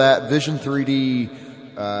 Before that, Vision 3D.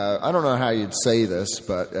 I don't know how you'd say this,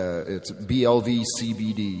 but it's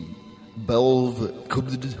BLVCBD. Belv,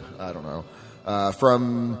 I don't know.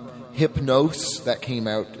 From Hypnose, that came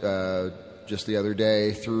out just the other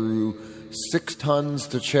day, through 6 Tons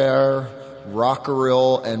to Chair,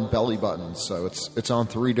 Rockerill, and Belly Buttons. So it's on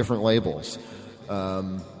 3 different labels.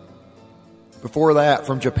 Before that,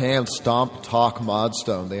 from Japan, Stomp Talk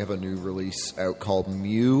Modstone. They have a new release out called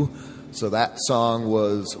Mew. So that song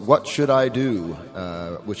was What Should I Do,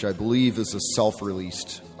 which I believe is a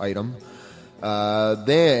self-released item.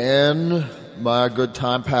 Then my good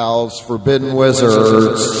time pals, Forbidden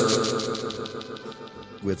Wizards,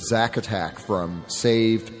 with Zack Attack from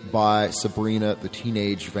Saved by Sabrina the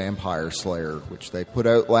Teenage Vampire Slayer, which they put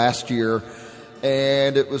out last year.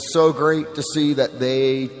 And it was so great to see that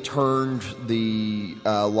they turned the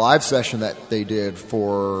live session that they did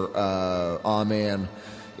for Aw Man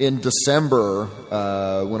in December,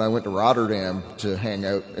 when I went to Rotterdam to hang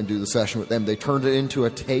out and do the session with them. They turned it into a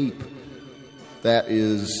tape that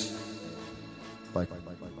is like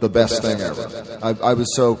the best thing ever. I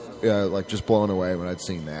was so just blown away when I'd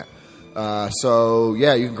seen that. So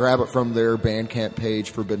yeah, you can grab it from their Bandcamp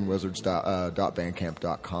page,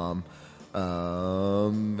 forbiddenwizards.bandcamp.com.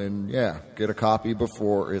 And yeah, get a copy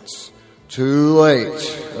before it's too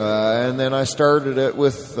late. And then I started it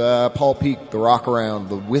with Paul Peak, the Rock Around,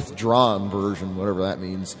 the withdrawn version, whatever that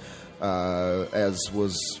means, as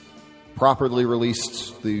was properly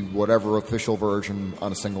released the whatever official version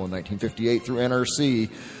on a single in 1958 through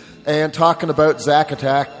NRC. And talking about Zack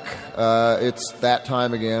Attack, it's that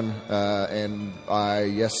time again, and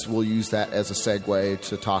I will use that as a segue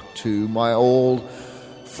to talk to my old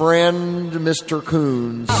friend, Mr.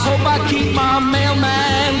 Coons. I hope I keep my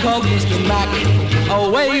mailman called Mr. Mac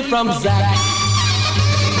away from Zack.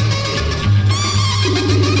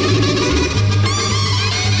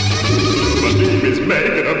 My name is Mac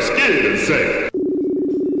and I'm scared of Zack.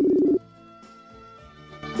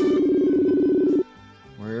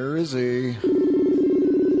 Where is he?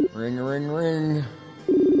 Ring, ring, ring.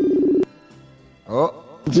 Oh.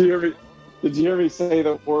 Did you hear me say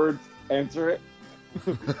the words, answer it?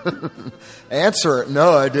 Answer it?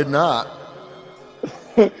 No, I did not.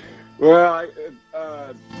 Well,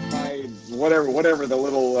 my whatever the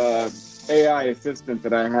little AI assistant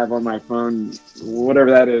that I have on my phone,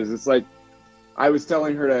 whatever that is, it's like I was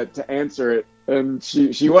telling her to answer it, and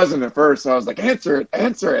she wasn't at first, so I was like, answer it.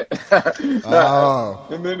 Oh.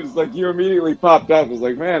 And then it's like you immediately popped up. I was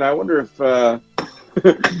like, man, I wonder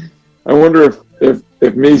if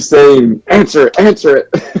me saying answer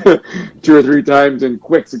it 2 or 3 times in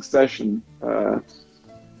quick succession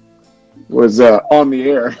was on the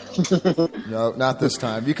air. No, not this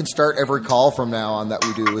time. You can start every call from now on that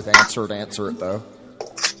we do with answer it, though.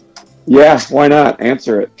 Yeah, why not?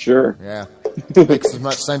 Answer it, sure. Yeah. Makes as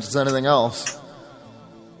much sense as anything else.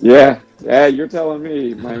 Yeah, you're telling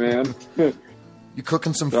me, my man. You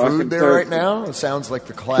cooking some So I food can there start- right now? It sounds like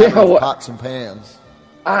the clatter of pots and pans.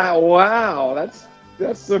 Ah, wow, that's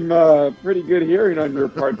some pretty good hearing on your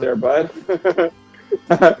part there, bud.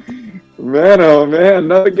 Man, oh man,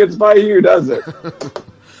 nothing gets by you, does it?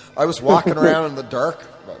 I was walking around in the dark.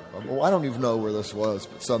 Well, I don't even know where this was,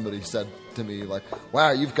 but somebody said to me, like,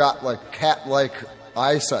 wow, you've got, like, cat-like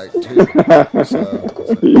eyesight, too. So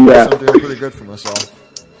Yeah. I'm doing pretty good for myself.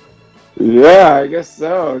 Yeah, I guess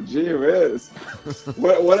so. Gee whiz.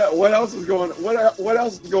 What else is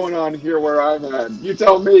going on here where I'm at? You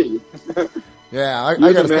tell me. Yeah, I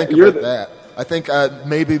You're got to the man- think you're about the- that. I think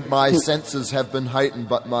maybe my senses have been heightened,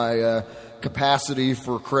 but my capacity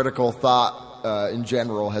for critical thought in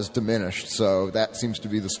general has diminished. So that seems to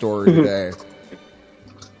be the story today.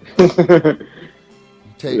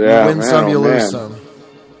 You win some, you lose some.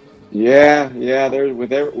 Yeah. There's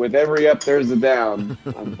with every up, there's a down.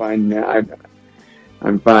 I'm fine now.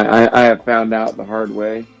 I'm fine. I have found out the hard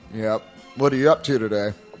way. Yep. What are you up to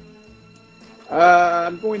today?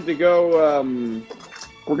 I'm going to go. I'm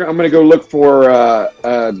going to go look for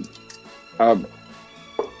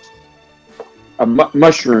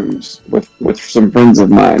mushrooms with some friends of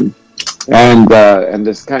mine, and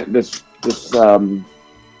this kind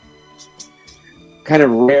of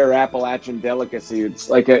rare Appalachian delicacy. It's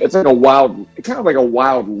like a wild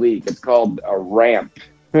leek. It's called a ramp.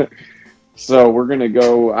 So we're gonna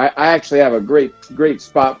go. I actually have a great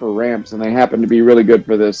spot for ramps, and they happen to be really good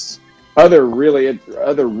for this other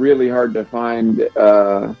really hard to find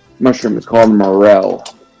mushroom. It's called morel.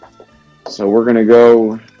 So we're gonna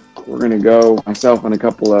go. Myself and a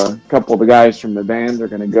couple of the guys from the band are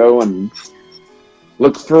gonna go and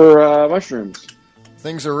look for mushrooms.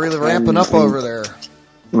 Things are really ramping up over there.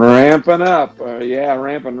 Ramping up,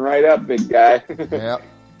 ramping right up, big guy. Yep.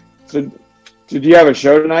 So, did you have a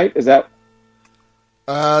show tonight? Is that?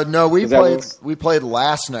 No, we played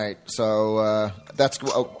last night, so that's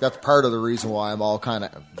part of the reason why I'm all kind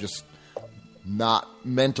of just not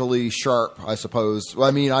mentally sharp, I suppose. Well,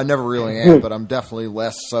 I mean, I never really am, but I'm definitely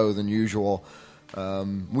less so than usual.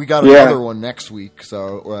 We got another one next week,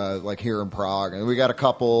 so like here in Prague, and we got a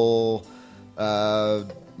couple. I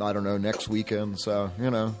don't know, next weekend. So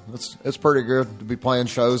it's pretty good to be playing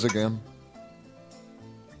shows again.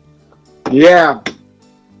 Yeah.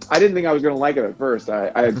 I didn't think I was going to like it at first.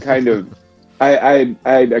 I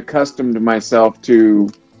I'd accustomed myself to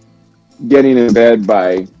getting in bed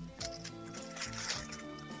by,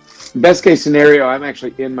 best case scenario, I'm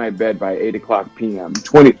actually in my bed by 8 o'clock p.m.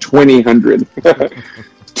 2000.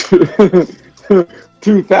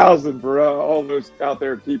 2000 for all those out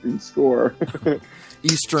there keeping score.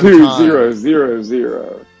 Eastern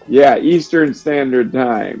 2000. Yeah, Eastern Standard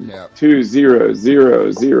Time. Yep.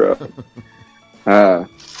 2000.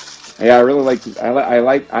 Yeah, I really like.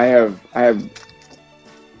 I have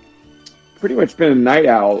pretty much been a night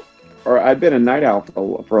owl, or I've been a night owl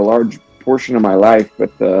for a large portion of my life.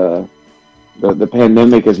 But the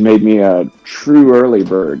pandemic has made me a true early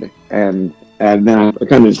bird, and then I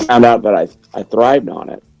kind of found out that I thrived on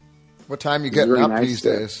it. What time you getting really up nice these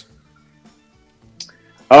to- days?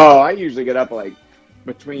 Oh, I usually get up like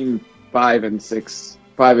between 5 and 6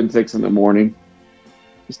 in the morning.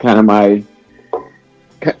 is kind of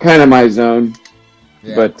my zone.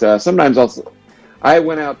 Yeah. But sometimes I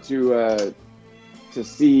went out to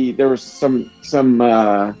see. There was some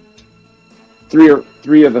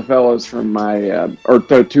three of the fellows from my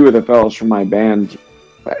two of the fellows from my band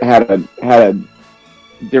had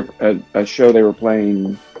a show they were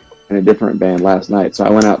playing in a different band last night. So I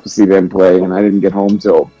went out to see them play, and I didn't get home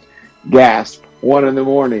till gasp 1 a.m.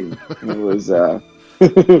 And it was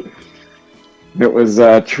it was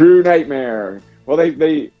a true nightmare. Well,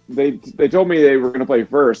 they told me they were going to play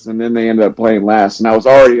first, and then they ended up playing last, and I was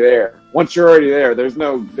already there. Once you're already there, there's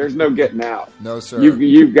no getting out. No, sir.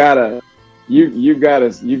 You've got to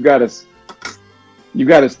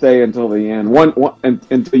stay until the end.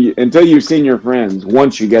 Until you've seen your friends.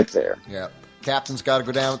 Once you get there. Yeah, captain's got to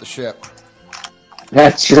go down with the ship.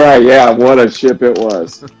 That's right. Yeah, what a ship it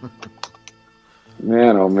was.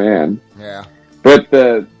 Man, oh man. Yeah. But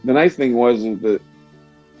the nice thing was that,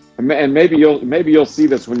 and maybe you'll see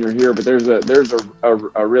this when you're here. But there's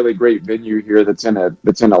a really great venue here that's in a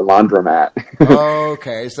laundromat.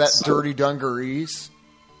 Okay, is that Dirty Dungarees?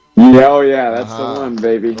 Yeah, oh yeah, that's the one,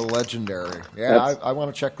 baby. The legendary. Yeah, I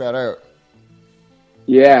want to check that out.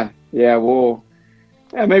 Yeah. Well,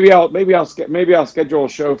 yeah, maybe I'll schedule a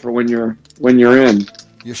show for when you're in.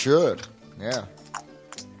 You should. Yeah.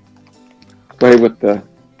 Play with the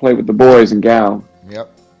boys and gal.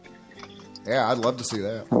 Yep. Yeah, I'd love to see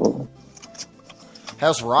that. Oh.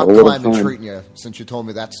 How's rock climbing treating you? Since you told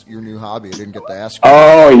me that's your new hobby, I didn't get to ask you.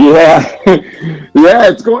 Oh yeah, yeah.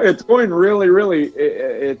 It's going really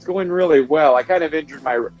well. I kind of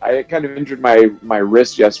injured my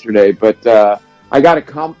wrist yesterday, but I got a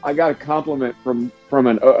compliment from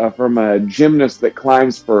a gymnast that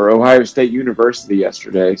climbs for Ohio State University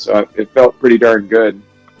yesterday. So it felt pretty darn good.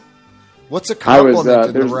 What's a compliment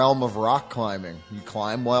in the realm of rock climbing? You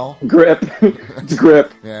climb well? Grip. It's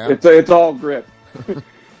grip. Yeah. It's all grip.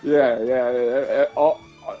 Yeah.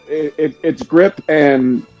 It's grip,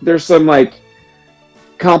 and there's some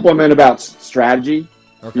compliment about strategy.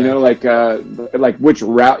 Okay. You know, like which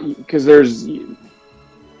route, because there's.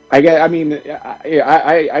 I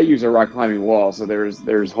use a rock climbing wall, so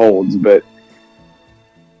there's holds, but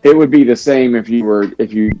it would be the same if you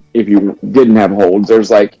didn't have holds. There's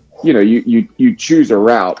you choose a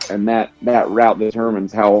route, and that route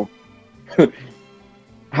determines how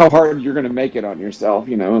hard you're going to make it on yourself.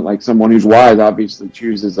 You know, like someone who's wise obviously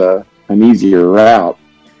chooses an easier route.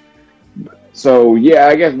 So yeah,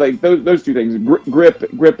 I guess those two things.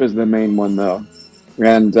 Grip is the main one though,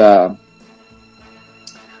 and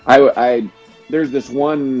I there's this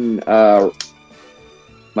one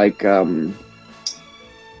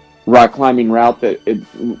rock climbing route that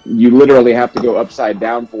you literally have to go upside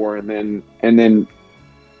down for, and then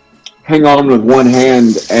hang on with one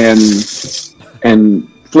hand and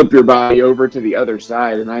flip your body over to the other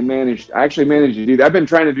side. And I actually managed to do that. I've been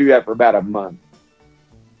trying to do that for about a month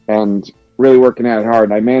and really working at it hard.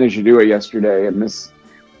 And I managed to do it yesterday. And this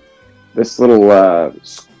little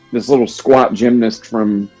squat gymnast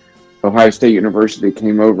from Ohio State University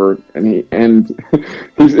came over, and he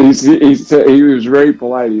said, he was very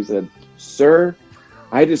polite. He said, "Sir,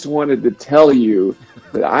 I just wanted to tell you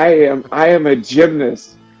that I am a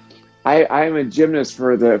gymnast. I am a gymnast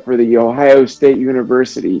for the Ohio State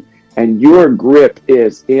University, and your grip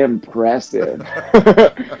is impressive."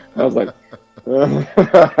 I was like,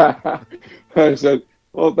 I said,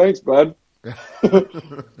 "Well, thanks, bud."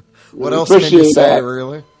 What else can you say,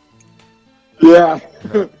 really? Yeah.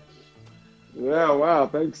 Yeah, wow,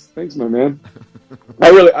 thanks, my man. I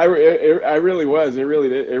really was. It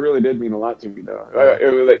really did mean a lot to me, though.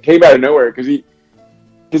 It came out of nowhere because he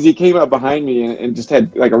came up behind me and just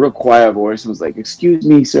had a real quiet voice and was like, "Excuse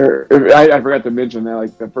me, sir." I forgot to mention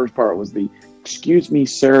that. The first part was the "Excuse me,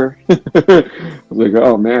 sir." I was like,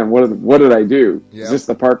 "Oh man, what did I do? Yep. Is this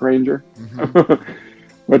the park ranger? Mm-hmm.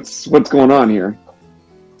 What's going on here?"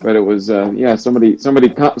 But it was somebody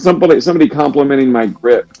complimenting my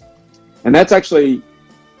grip. And that's actually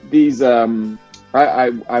these. I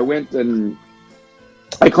went and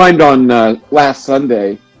I climbed on last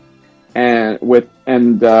Sunday, and I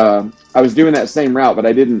was doing that same route, but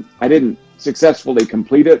I didn't successfully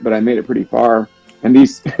complete it, but I made it pretty far. And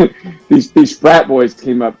these these frat boys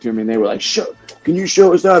came up to me and they were like, "Can you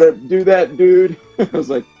show us how to do that, dude?" I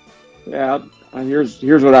was like, "Yeah,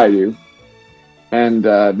 here's what I do." And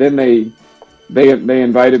then they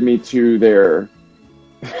invited me to their.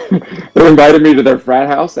 They invited me to their frat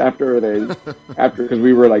house after because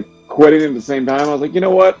we were quitting at the same time. I was like, you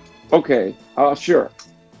know what? Okay, sure.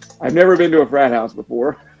 I've never been to a frat house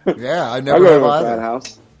before. Yeah, I never have to a either. frat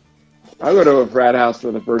house. I go to a frat house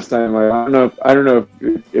for the first time. Like, I don't know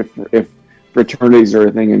if fraternities are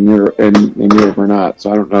a thing in Europe or not.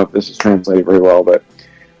 So I don't know if this is translated very well. But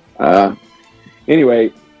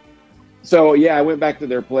anyway, so yeah, I went back to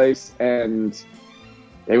their place and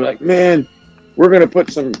they were like, "Man, we're gonna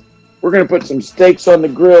put some steaks on the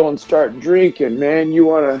grill and start drinking. Man, you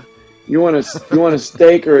want a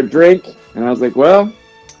steak or a drink?" And I was like, "Well,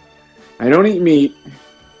 I don't eat meat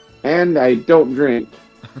and I don't drink."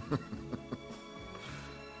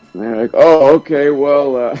 And they're like, "Oh, okay.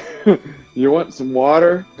 Well, you want some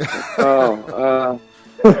water?" What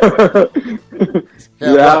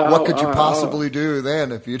could you possibly do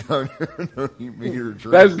then if you don't eat meat or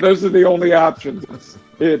drink? Those are the only options.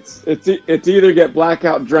 It's either get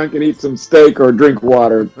blackout drunk and eat some steak or drink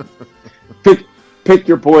water. Pick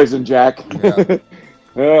your poison, Jack. Yeah.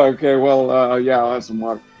 Oh, okay. Well, I'll have some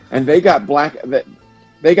water. And they got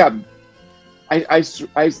I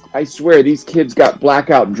swear these kids got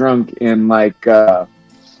blackout drunk in like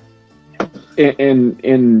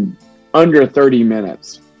in under 30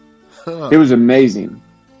 minutes. Huh. It was amazing.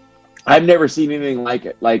 I've never seen anything like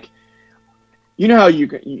it. Like, you know how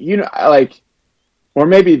like, or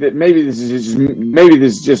maybe this is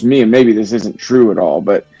just me, and maybe this isn't true at all.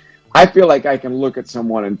 But I feel like I can look at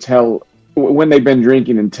someone and tell when they've been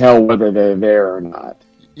drinking and tell whether they're there or not.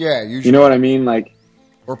 Yeah, usually. You know what I mean? Like,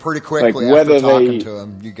 or pretty quickly like after talking to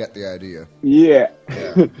them, you get the idea. Yeah.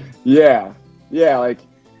 Yeah. Like,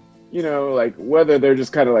 you know, like whether they're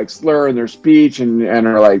just kind of like slurring their speech and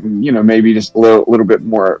are like, you know, maybe just a little bit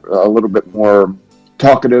more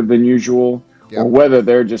talkative than usual, or whether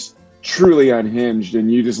they're just truly unhinged and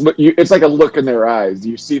you just look. It's like a look in their eyes.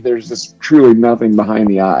 You see, there's just truly nothing behind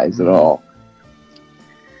the eyes at all.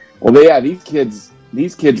 Well, these kids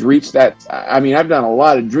reach that. I mean, I've done a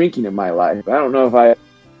lot of drinking in my life. I don't know if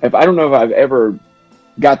I've ever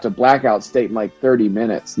got to blackout state in like 30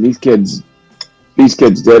 minutes. And these kids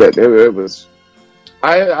did it. It was.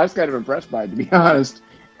 I was kind of impressed by it, to be honest.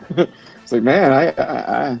 It's like, man,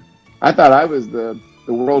 I thought I was the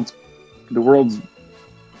world's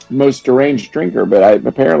most deranged drinker, but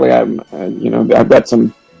apparently I've got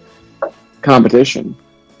some competition.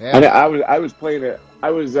 Yeah. And I was playing it.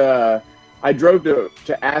 I drove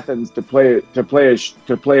to Athens to play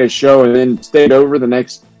a show, and then stayed over the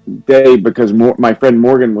next day because my friend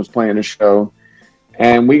Morgan was playing a show,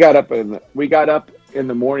 and we got up in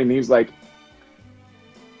the morning. He was like,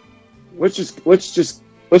 let's just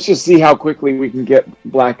see how quickly we can get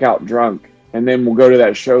blackout drunk, and then we'll go to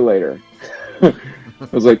that show later. I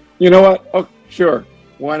was like, you know what? Oh, sure,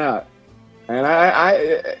 why not? And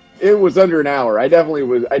it was under an hour. I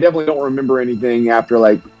definitely don't remember anything after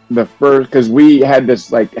like the first, because we had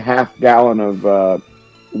this like half gallon of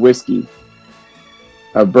whiskey,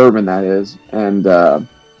 of bourbon that is, and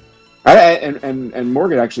and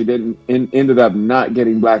Morgan actually ended up not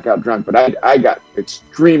getting blackout drunk, but I got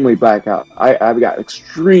extremely blackout. I got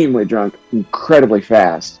extremely drunk incredibly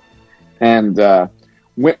fast, and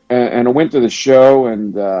went to the show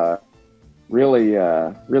and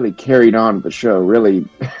really carried on with the show. Really,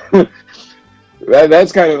 that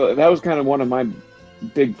was kind of one of my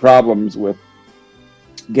big problems with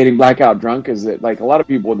getting blackout drunk, is that like a lot of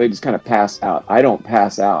people, they just kind of pass out. I don't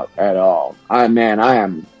pass out at all. I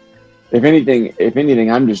am. If anything,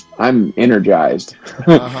 I'm energized.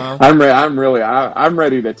 Uh-huh. I'm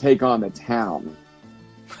ready to take on the town.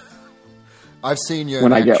 I've seen you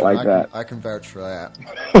when in I get action. like that. I can vouch for that.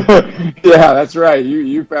 Yeah, that's right.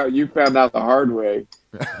 You found out the hard way.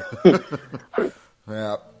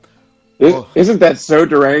 Yeah. Isn't that so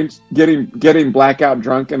deranged? Getting blackout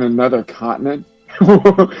drunk in another continent?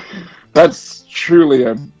 That's truly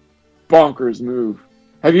a bonkers move.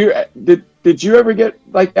 Have you did you ever get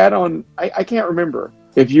like that on? I can't remember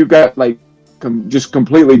if you got like just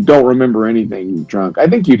completely don't remember anything drunk. I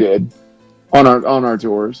think you did on our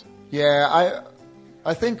tours. Yeah,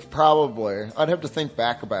 I think probably. I'd have to think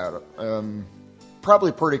back about it.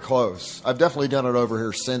 Probably pretty close. I've definitely done it over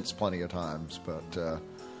here since plenty of times, but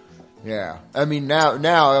yeah. I mean now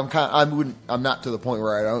I'm not to the point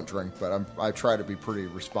where I don't drink, but I try to be pretty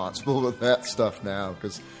responsible with that stuff now,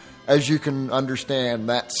 because as you can understand,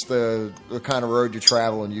 that's the kind of road you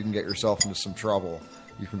travel, and you can get yourself into some trouble.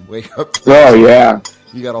 You can wake up. Oh yeah.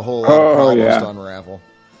 You got a whole lot of problems to unravel.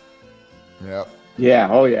 Yep. Yeah,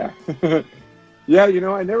 oh yeah. Yeah,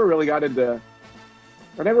 I never really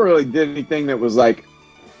did anything that was like,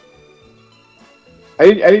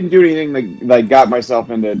 I didn't do anything that like got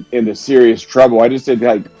myself into serious trouble. I just did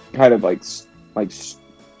like kind of like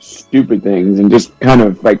stupid things and just kind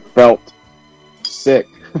of like felt sick.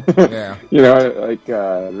 Yeah.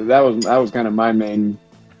 That was kind of my main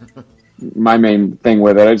my main thing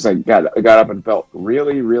with it. I just like got up and felt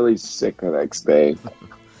really, really sick the next day,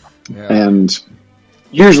 and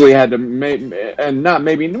usually had to make, and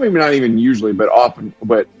maybe not even usually, but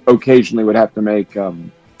occasionally would have to make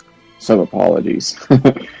some apologies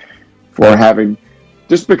for having,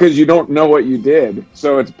 just because you don't know what you did.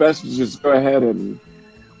 So it's best to just go ahead and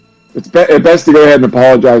it's best to go ahead and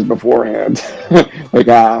apologize beforehand. Like,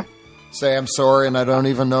 say I'm sorry and I don't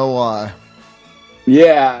even know why.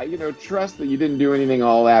 Yeah, trust that you didn't do anything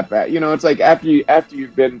all that bad. It's like after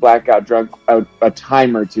you've been blackout drunk a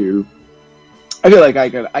time or two, I feel like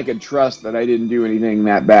I could trust that I didn't do anything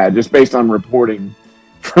that bad just based on reporting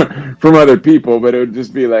from other people. But it would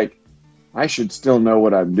just be like, I should still know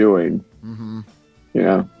what I'm doing. Mm-hmm.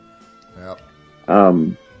 Yep.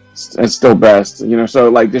 It's still best. So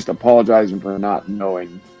like just apologizing for not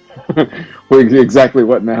knowing exactly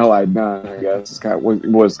what in the hell I'd done, I guess,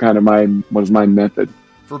 was my method.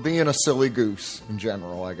 For being a silly goose in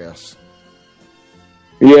general, I guess.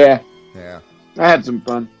 Yeah. Yeah. I had some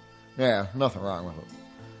fun. Yeah, nothing wrong with it.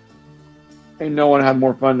 Ain't no one had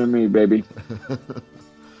more fun than me, baby.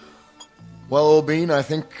 Well, old Bean, I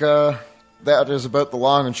think that is about the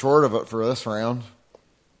long and short of it for this round.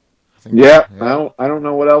 I don't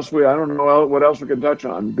know what else we can touch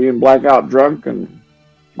on. Being blackout drunk and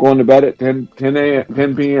going to bed at 10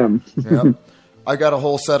 p.m. Yep. I got a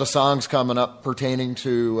whole set of songs coming up pertaining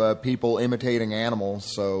to people imitating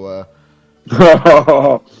animals. So,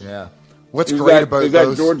 yeah. What's great about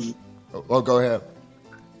those? George? Oh, go ahead.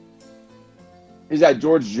 Is that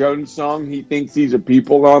George Jones song? He thinks he's a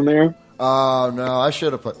people on there. Oh no, I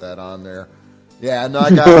should have put that on there. Yeah, no, I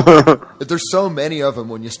got. There's so many of them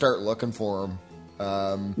when you start looking for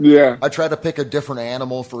them. Yeah, I try to pick a different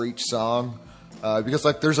animal for each song. Because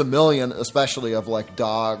like there's a million, especially of like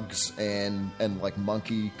dogs and like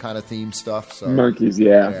monkey kind of theme stuff. So monkeys,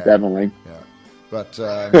 yeah. Definitely. Yeah, but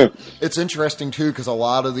it's interesting too because a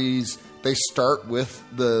lot of these they start with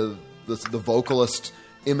the vocalist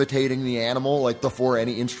imitating the animal like before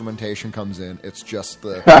any instrumentation comes in. It's just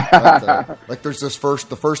like there's this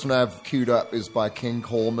the first one I've queued up is by King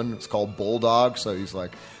Coleman. It's called Bulldog. So he's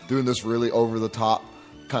like doing this really over the top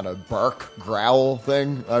kind of bark growl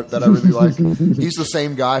thing that I really like. He's the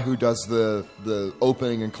same guy who does the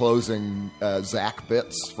opening and closing Zach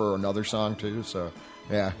bits for another song too. So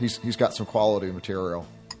yeah, he's got some quality material.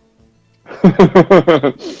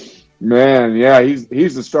 Man, yeah, he's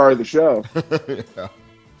the star of the show. Yeah.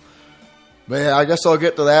 But yeah, I guess I'll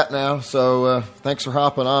get to that now. So thanks for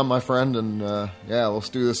hopping on, my friend, and yeah, let's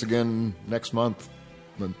do this again next month.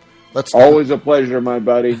 Always a pleasure, my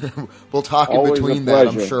buddy. We'll talk in between that,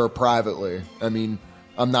 I'm sure, privately. I mean,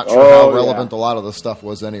 I'm not sure how relevant a lot of the stuff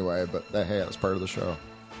was anyway, but hey, that's part of the show.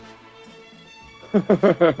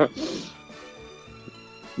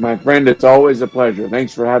 My friend, it's always a pleasure.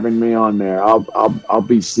 Thanks for having me on there. I'll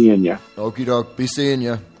be seeing you. Okie doke. Be seeing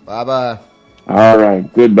you. Bye-bye. All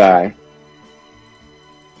right. Goodbye.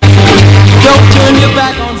 Don't turn your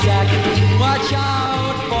back on Zach. Watch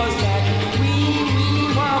out for Zach.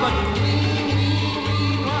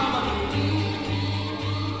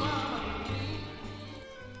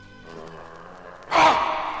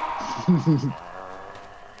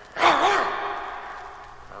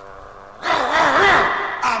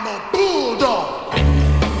 I'm a bulldog.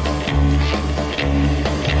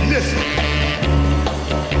 Listen,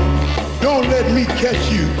 don't let me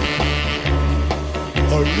catch you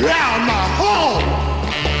around my home.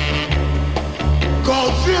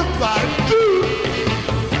 'Cause if I do,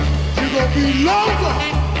 you're gonna be longer.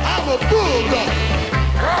 I'm a bulldog.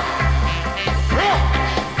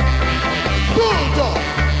 Bulldog.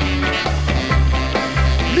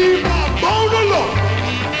 Leave my bone alone.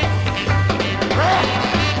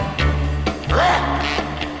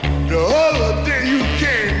 The other day you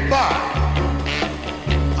came by,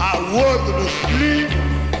 I wasn't asleep.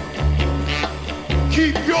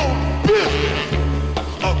 Keep your business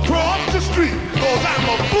across the street, 'cause I'm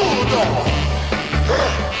a bulldog.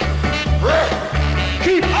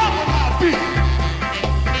 Keep up with my beat.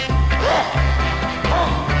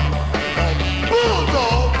 A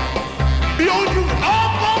bulldog be on you all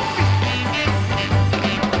my feet.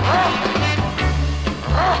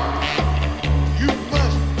 You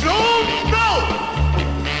must don't know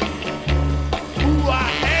who I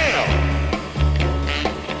am.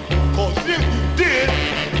 'Cause if you did,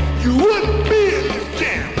 you wouldn't be in this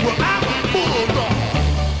jam. Well, I'm a bulldog.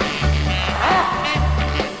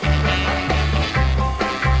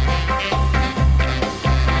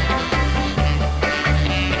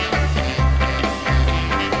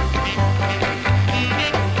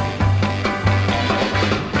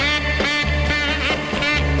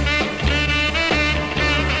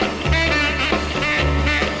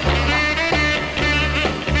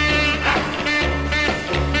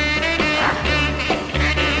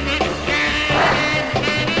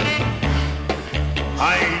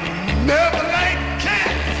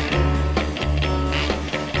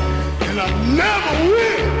 I never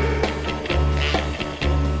will.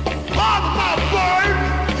 Pardon my bird,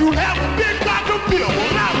 you have a big Dr. Bill,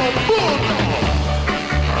 and I'm a bulldog.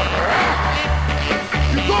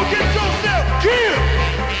 You go get yourself killed.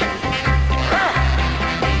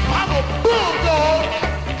 I'm a bulldog,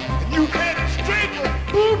 and you headed straight for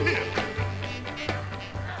Boot Hill.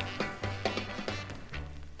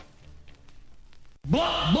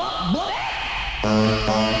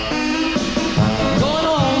 Going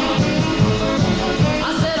home. I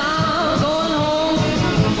said I'm going home.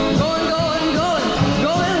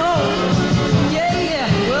 Going home. Yeah.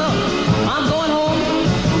 Well, I'm going home.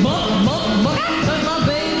 Cause my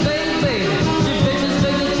baby, she fixes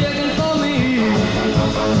chicken for me.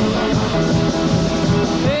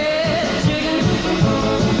 Hey, chicken.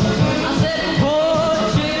 I said, oh,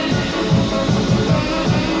 chicken.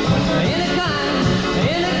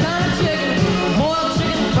 Any kind of chicken. Boiled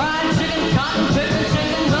chicken, fried chicken, cotton pickled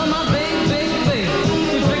chicken. Well, my baby,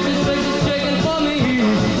 she fixes chicken for me.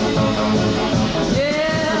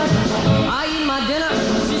 Yeah, I eat my dinner,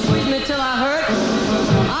 she squeezed me till I hurt.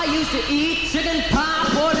 I used to eat chicken pie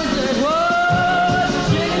for dessert. Whoa,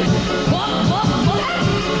 chicken,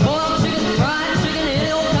 boiled chicken, fried chicken,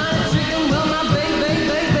 any old kind of chicken. Well, my baby,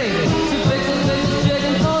 she fixes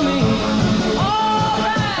chicken for me. All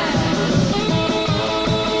right.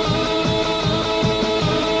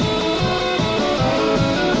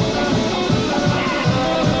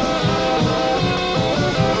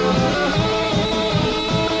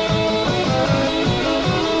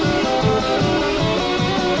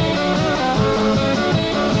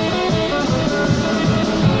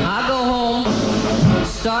 I go home,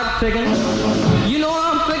 start picking. You know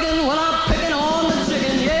I'm picking when I'm picking on the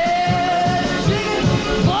chicken. Yeah, chicken.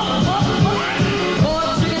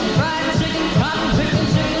 Boiled chicken, fried chicken, cotton pickled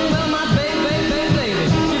chicken. Well, my baby,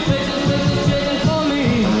 she fixes chicken for me.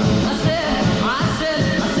 I said,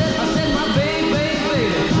 my baby,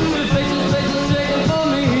 she fixes chicken for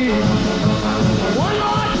me. One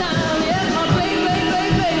more time, yes, my baby,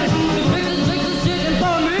 she fixes chicken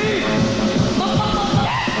for me.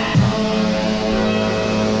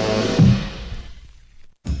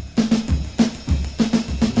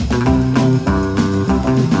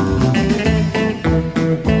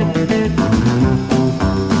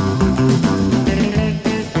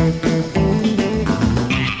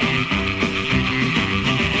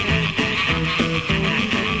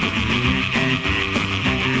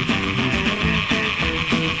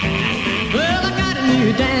 Well, I got a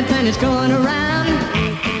new dance and it's going around.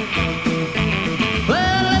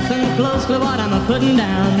 Well, listen close to what I'm a-putting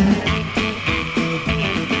down.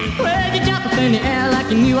 Well, you jump up in the air like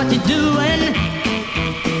you knew what you're doing.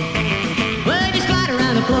 Well, you slide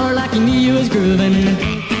around the floor like you knew you was grooving.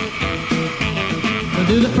 So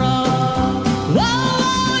do the frog.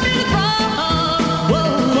 Whoa, do the frog.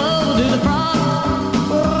 Whoa, do the frog.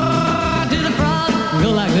 Whoa, do the frog. Go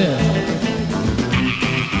like this.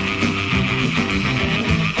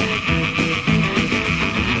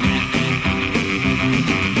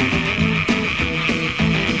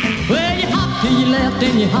 Well, you hop to your left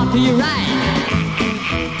and you hop to your right.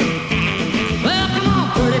 Well, come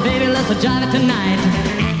on, pretty baby, let's jive it tonight.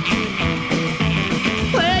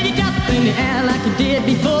 Well, you jump up in the air like you did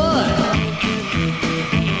before.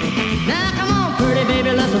 Now, come on, pretty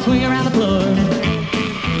baby, let's swing around the floor.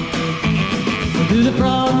 Do the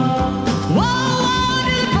frog. Whoa,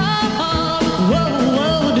 do the frog.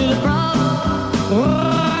 Whoa, do the frog.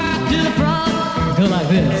 Whoa, do the frog. Go like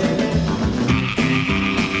this.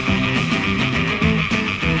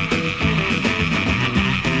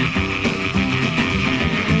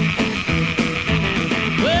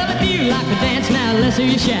 Let's hear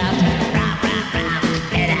you shout.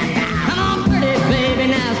 Come on, pretty baby,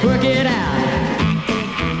 now let's work it out.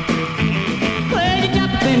 Well, you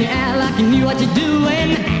jump up in the air like you knew what you're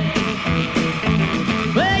doing.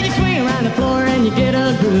 Well, you swing around the floor and you get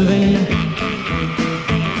a grooving.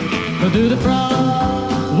 Go do the frog.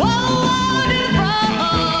 Whoa, do the frog.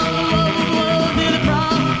 Whoa, do the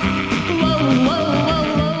frog. Whoa, do the frog.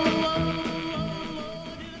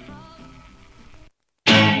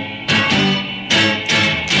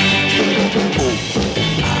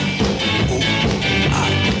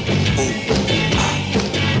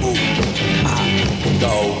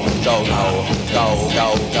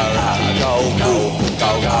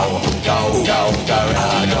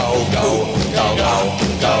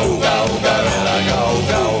 Go, gorilla, go.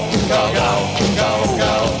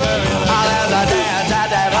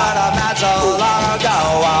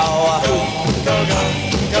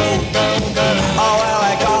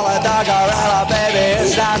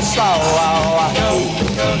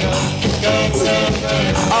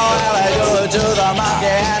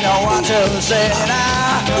 say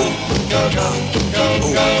now.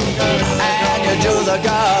 And you do the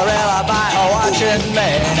gorilla by watching me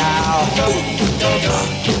now.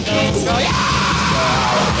 Yeah!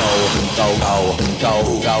 Go,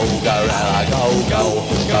 go, gorilla, go, go,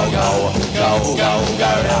 gorilla, go, go,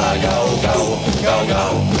 gorilla, go, gorilla,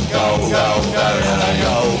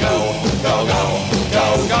 go,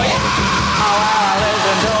 yeah! Oh,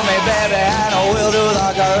 listen to me, baby, and we'll do the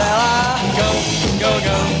gorilla. Go,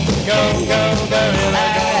 gorilla.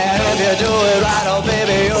 And if you do it right, oh,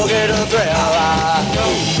 baby, you'll get a thriller. Go,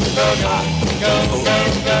 gorilla.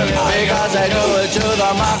 Because I do it to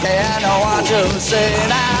the monkey and I want to see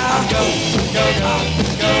now. Go, gorilla.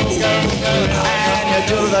 And you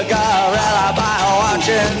do the gorilla by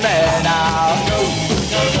watching me now. Go,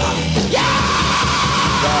 yeah!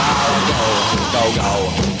 Go, gorilla,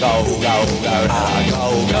 go, gorilla,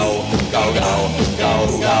 go, gorilla,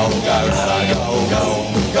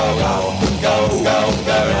 go,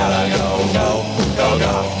 gorilla, go,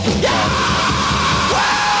 yeah!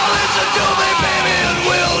 Well, listen to me, baby, and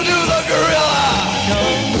we'll do the gorilla. Go,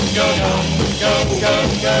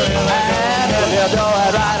 gorilla. And if you do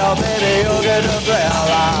it right, oh, baby, you'll get a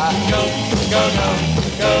thriller. Go, gorilla.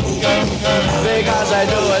 Because I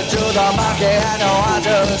do it to the monkey and I want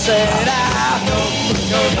to see now. Go,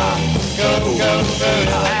 gorilla.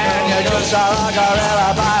 And you do so the gorilla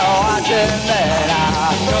by watching me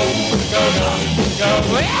now. Go,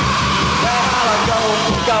 yeah! Go,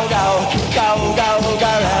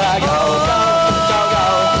 gorilla, go,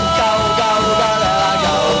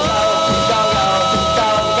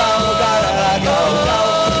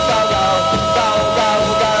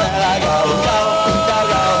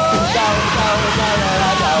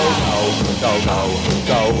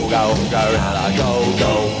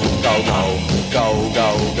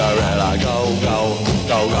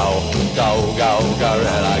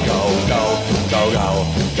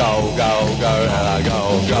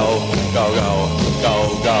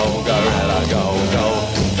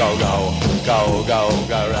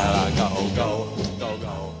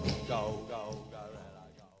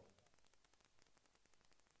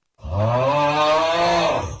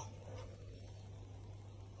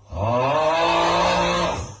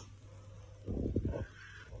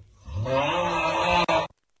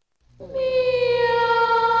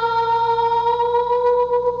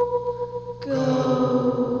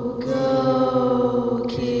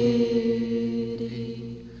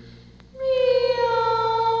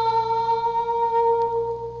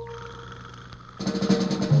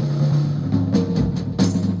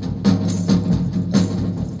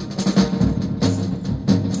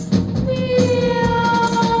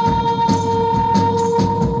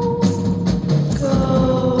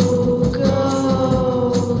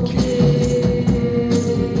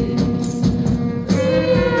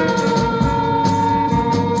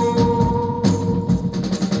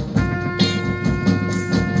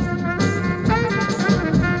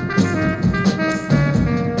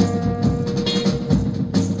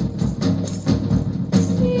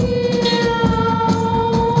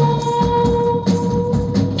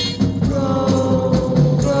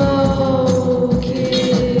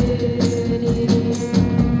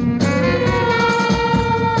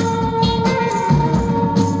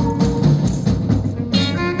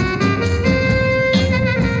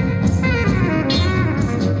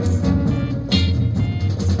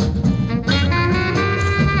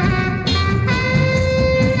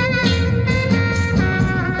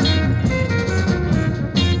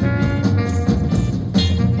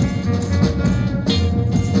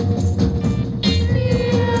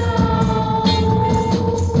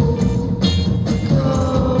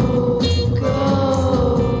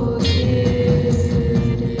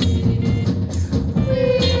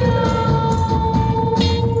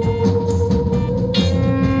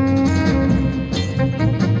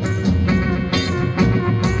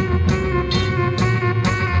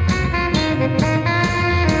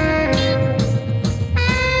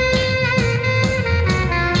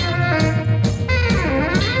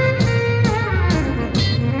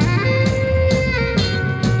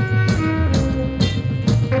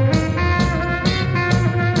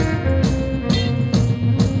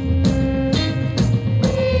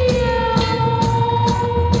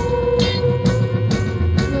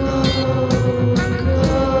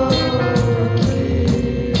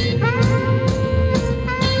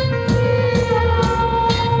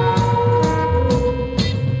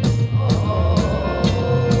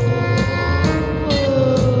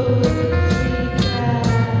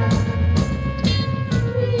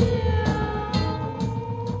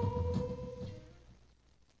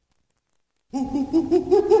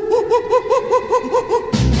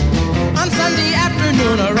 I'm Sunday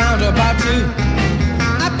afternoon around about 2,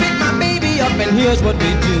 I pick my baby up and here's what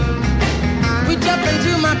we do. We jump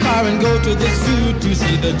into my car and go to the zoo to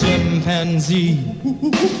see the chimpanzee.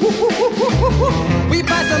 We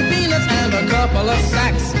buy some peanuts and a couple of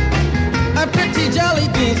sacks, a pretty jelly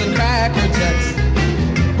beans and cracker jacks.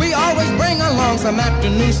 We always bring along some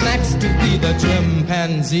afternoon snacks to be the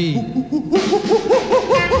chimpanzee.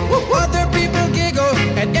 Other people giggle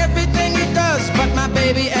at everything he does, but my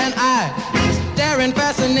baby and I stare in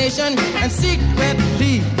fascination, and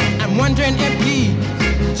secretly I'm wondering if he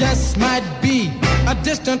just might be a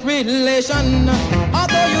distant relation.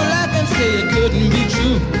 Although you laugh and say it couldn't be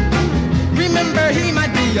true, remember he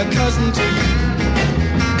might be a cousin to you.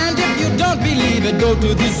 And if you don't believe it, go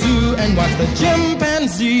to the zoo and watch the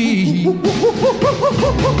chimpanzee.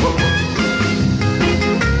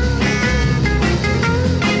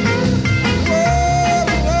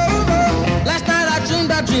 Last night I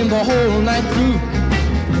dreamed the whole night through.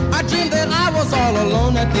 I dreamed that I was all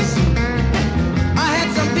alone at the zoo. I had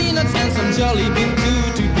some peanuts and some jelly bean too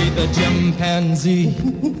to be the chimpanzee.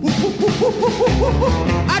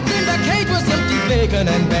 I dreamed the cage was empty, vacant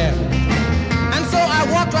and bare, and so I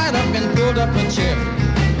walked right up and pulled up a chair.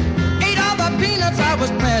 Ate all the peanuts I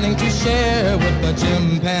was planning to share with the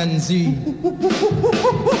chimpanzee.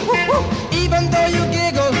 Even though you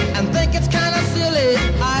giggle and think it's kind of silly,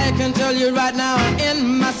 I can tell you right now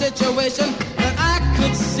in my situation that I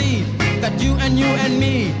could see that you and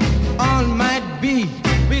me all might be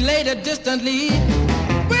related distantly.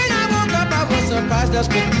 When I woke up I was surprised as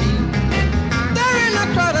could be. There in the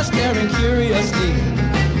crowd are staring curiously.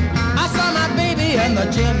 I saw my baby and the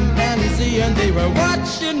chimpanzee, and they were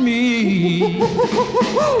watching me.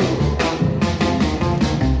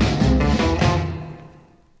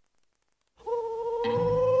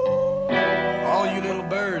 All you little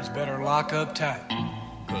birds better lock up tight,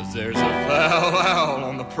 'cause there's a foul owl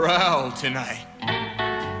on the prowl tonight.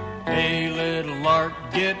 Hey, little lark,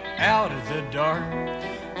 get out of the dark.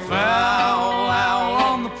 Foul owl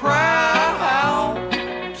on the prowl.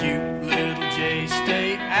 Cute little jay,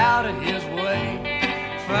 stay out of his way.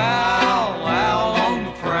 Foul owl on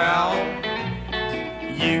the prowl.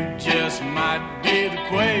 You just might be the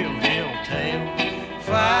quail he'll tail.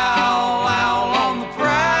 Foul owl on the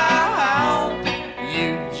prowl. You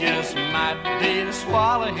just might be the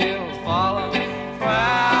swallow he'll follow.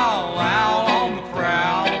 Foul owl on the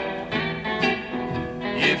prowl.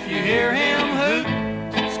 If you hear him hoot,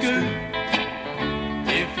 scoot.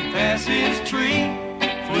 If you pass his tree,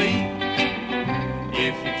 flee.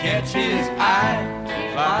 If you catch his eye,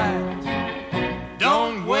 fly.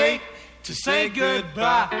 Don't wait to say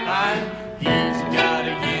goodbye. He's got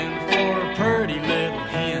a yen for a pretty little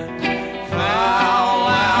hen. Foul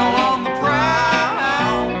owl on the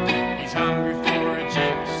prowl. He's hungry for a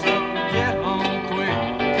chick, so get home quick.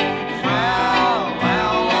 Foul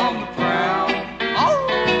owl on the prowl. Oh,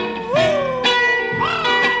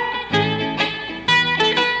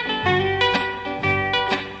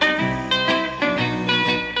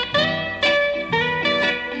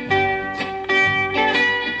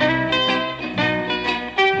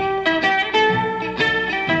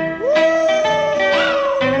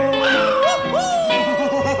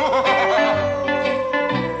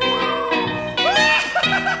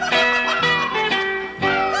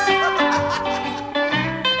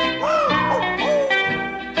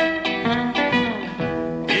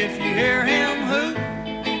 if you hear him hoot,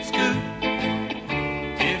 scoot.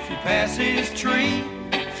 If you pass his tree,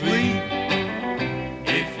 flee.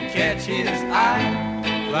 If you catch his eye,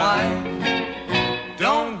 fly.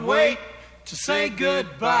 Don't wait to say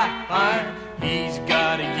goodbye. He's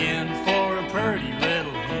got a yen for a pretty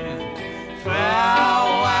little hen.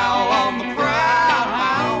 Foul owl on the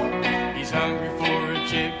prowl. He's hungry for a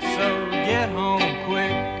chick, so get home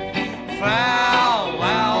quick. Foul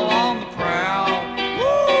owl on the prowl.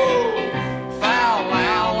 Woo! Foul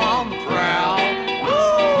owl on the prowl.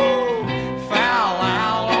 Woo! Foul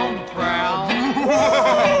owl on the prowl. Woo!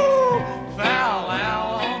 Foul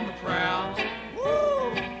owl on the prowl.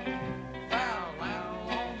 Woo! Foul owl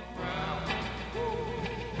on the prowl.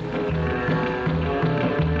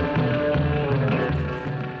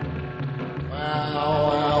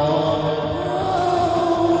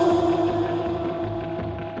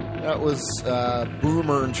 That was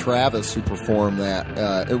Boomer and Travis who performed that.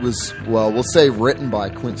 It was, well, we'll say written by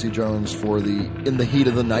Quincy Jones for the In the Heat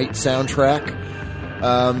of the Night soundtrack.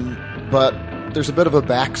 But there's a bit of a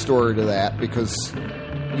backstory to that, because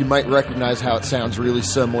you might recognize how it sounds really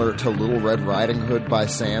similar to Little Red Riding Hood by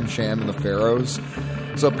Sam Sham and the Pharaohs.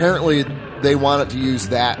 So apparently they wanted to use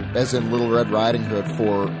that, as in Little Red Riding Hood,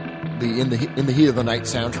 for the In the Heat of the Night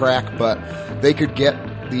soundtrack, but they could get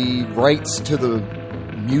the rights to the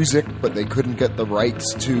music, but they couldn't get the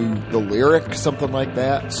rights to the lyric, something like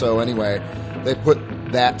that. So anyway, they put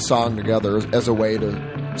that song together as a way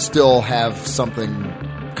to still have something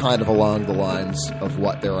kind of along the lines of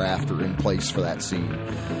what they're after in place for that scene.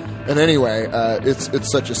 And anyway,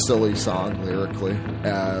 it's such a silly song lyrically.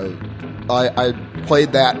 I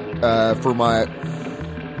played that for my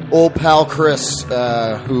old pal Chris,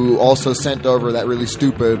 who also sent over that really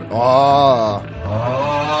stupid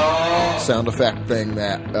sound effect thing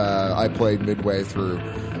that I played midway through.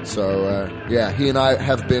 So yeah, he and I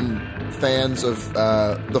have been fans of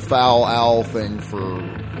the Foul Owl thing for,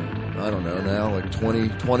 I don't know now, like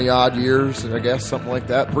 20 odd years, I guess, something like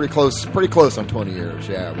that. Pretty close on 20 years,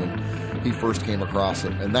 yeah, when he first came across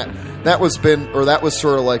it. And that was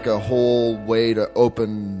sort of like a whole way to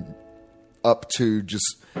open up to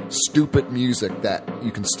just stupid music that you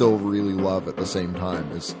can still really love at the same time,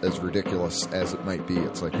 as ridiculous as it might be.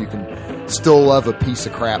 It's like you can still love a piece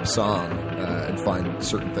of crap song and find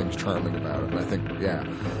certain things charming about it. And I think, yeah,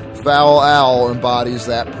 Foul Owl embodies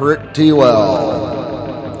that pretty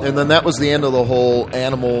well. And then that was the end of the whole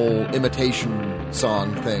animal imitation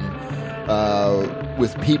song thing,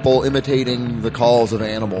 with people imitating the calls of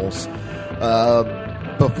animals.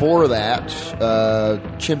 Before that,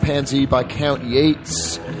 Chimpanzee by Count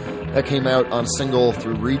Yates. That came out on single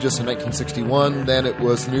through Regis in 1961. Then it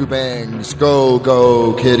was New Bang's Go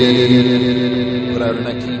Go Kitty, put out in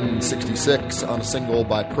 1966 on a single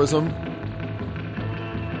by Prism.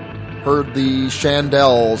 Heard the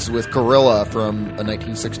Shandells with Gorilla from a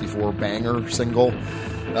 1964 banger single.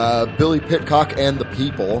 Billy Pitcock and the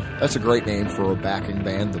People. That's a great name for a backing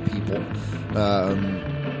band, the People.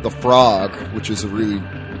 The Frog, which is a really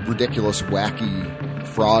ridiculous, wacky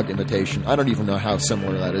frog imitation. I don't even know how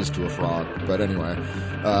similar that is to a frog, but anyway.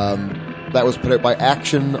 That was put out by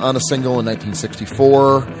Action on a single in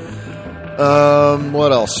 1964.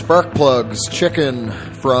 What else? Sparkplugs, Chicken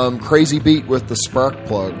from Crazy Beat with the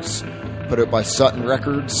Sparkplugs, put out by Sutton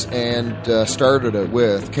Records, and started it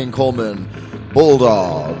with King Coleman,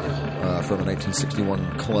 Bulldog, from a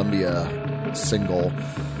 1961 Columbia single.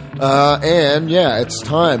 And yeah, it's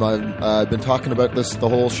time. I've been talking about this the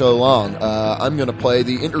whole show long. I'm going to play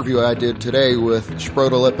the interview I did today with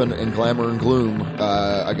Sprota-Lippen and Glamour and Gloom.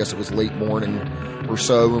 I guess it was late morning or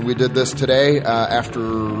so when we did this today. After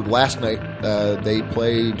last night, they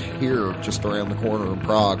played here just around the corner in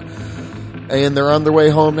Prague. And they're on their way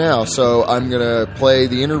home now, so I'm going to play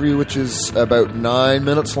the interview, which is about 9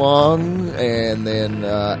 minutes long, and then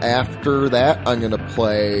after that, I'm going to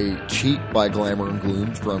play Cheat by Glamour and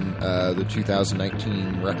Gloom from the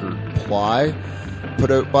 2019 record Ply,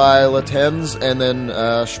 put out by Latens, and then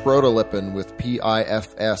Sprota-Lippen with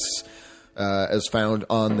PIFS, as found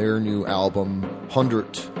on their new album,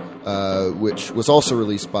 100, which was also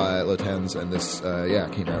released by Latens, and this,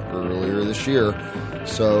 came out earlier this year.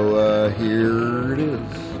 So here it is.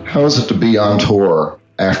 How is it to be on tour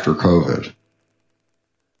after COVID?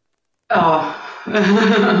 Oh,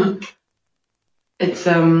 it's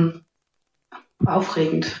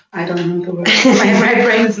aufregend. I don't know the word. My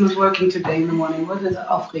brain is not working today in the morning. What is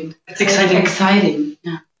aufregend? It's exciting. Exciting,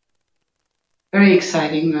 yeah. Very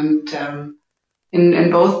exciting, and in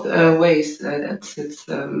both ways. It's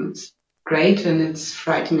great and it's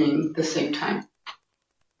frightening at the same time.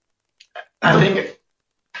 I think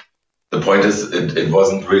the point is it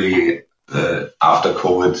wasn't really after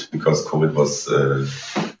COVID, because COVID was a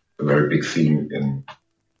very big theme in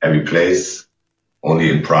every place. Only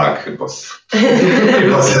in Prague it was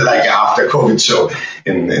it was like after COVID show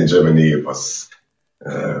in Germany. It was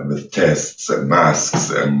with tests and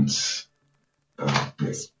masks and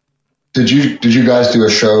yes. Did you guys do a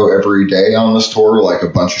show every day on this tour, like a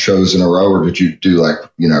bunch of shows in a row, or did you do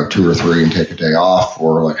 2 or 3 and take a day off,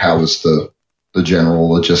 or like how was the general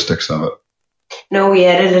logistics of it? No, we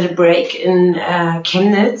had a little break in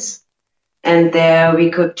Chemnitz, and there we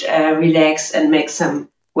could relax and make some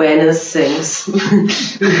wellness things.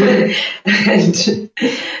 And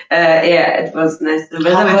it was nice. The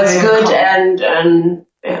weather was good, and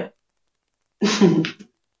yeah.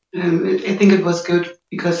 I think it was good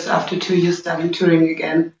because after 2 years starting touring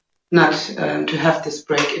again, not to have this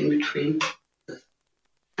break in between.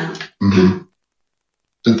 Mm-hmm.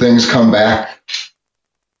 Did things come back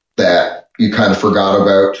that you kind of forgot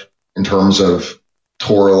about in terms of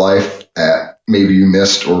tour life that maybe you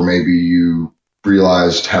missed, or maybe you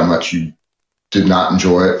realized how much you did not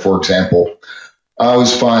enjoy it? For example, I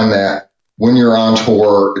always find that when you're on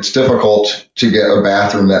tour, it's difficult to get a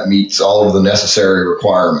bathroom that meets all of the necessary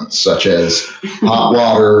requirements, such as hot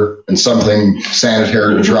water and something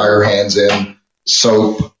sanitary to dry your hands in,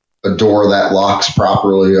 soap, a door that locks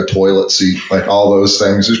properly, a toilet seat, like all those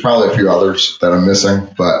things. There's probably a few others that I'm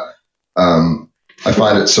missing, but I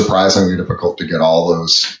find it surprisingly difficult to get all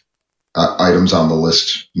those items on the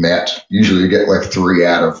list met. Usually you get like 3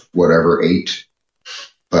 out of whatever 8.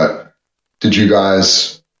 But did you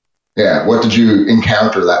guys... Yeah, what did you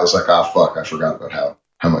encounter that was like, oh, fuck, I forgot about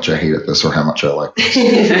how much I hated this or how much I liked this?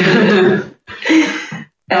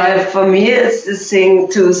 For me, it's this thing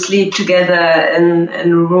to sleep together in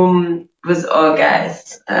a room with all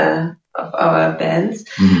guys of our bands.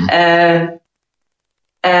 Mm-hmm.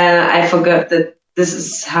 I forgot that this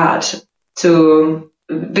is hard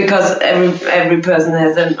because every person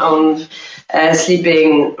has their own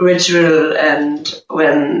sleeping ritual and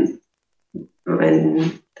when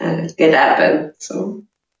get up and so.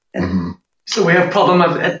 Mm-hmm. So we have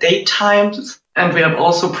problems at daytimes and we have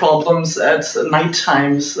also problems at night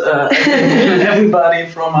times. Everybody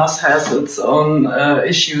from us has its own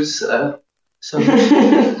issues.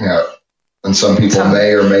 Yeah, and some people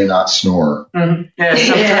may or may not snore. Mm-hmm.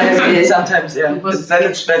 Yeah, sometimes, yeah. But then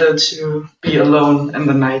it's better to be alone in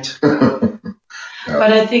the night.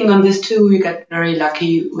 But I think on this too, we got very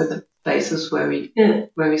lucky with the places where we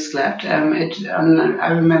slept. I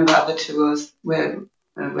remember other tours where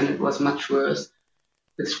when it was much worse,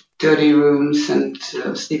 with dirty rooms and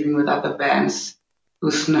sleeping with other bands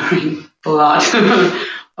who's snoring a lot,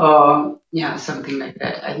 or something like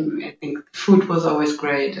that. I think the food was always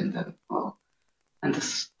great, and the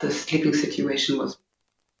sleeping situation was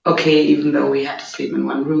okay, even though we had to sleep in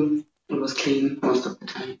one room. It was clean most of the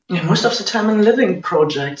time. Yeah, most of the time in living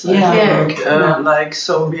projects, I think.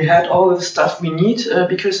 So we had all the stuff we need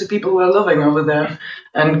because the people were living over there.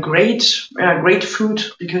 And great food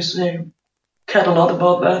because they cared a lot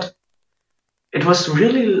about that. It was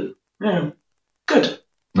really, good.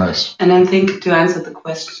 Nice. And I think to answer the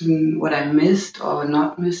question, what I missed or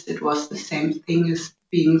not missed, it was the same thing as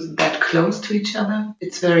being that close to each other.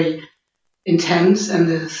 It's very intense and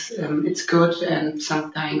it's good and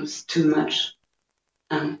sometimes too much.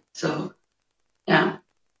 I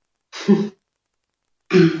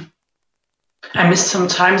missed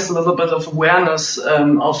sometimes a little bit of awareness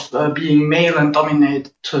of being male and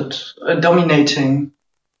dominating.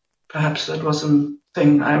 Perhaps that was a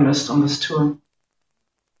thing I missed on this tour.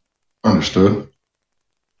 Understood.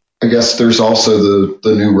 I guess there's also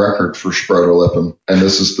the new record for Sprotolippen, and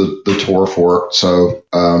this is the tour for it. So,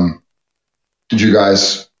 did you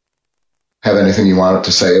guys have anything you wanted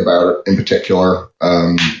to say about it in particular?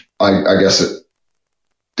 I guess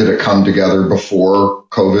did it come together before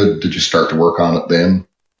COVID? Did you start to work on it then?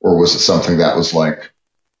 Or was it something that was like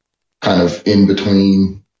kind of in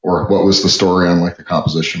between? Or what was the story on like the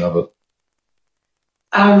composition of it?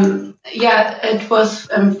 It was,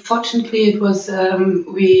 fortunately it was,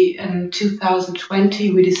 we in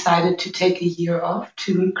 2020, we decided to take a year off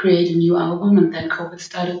to create a new album, and then COVID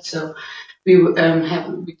started. So we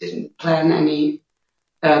didn't plan any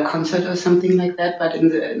concert or something like that, but in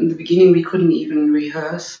the beginning we couldn't even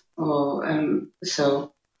rehearse, or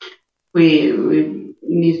so we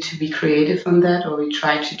needed to be creative on that, or we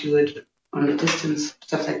tried to do it on a distance,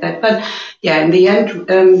 stuff like that. But in the end,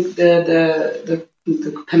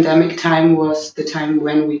 the pandemic time was the time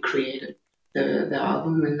when we created the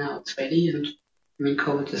album, and now it's ready. And I mean,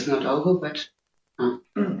 COVID is not over, but. And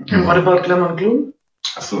what about Glamour and Gloom?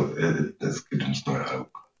 Achso, es gibt ein neues Album.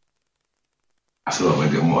 Achso, aber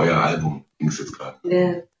euer Album ging es jetzt gerade.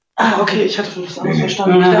 Yeah. Ah, okay, ich hatte das anders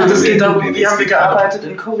verstanden. Ich dachte, es geht darum, wie haben wir gearbeitet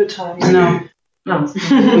in Covid-Times. No.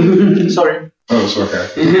 Sorry. Oh, it's okay.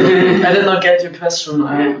 I did not get your question.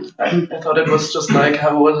 I thought it was just like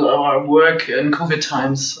how was our work in COVID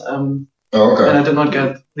times. Okay. And I did not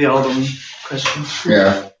get the album question.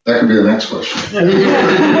 Yeah, that could be the next question.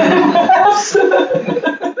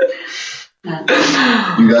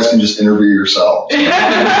 You guys can just interview yourselves.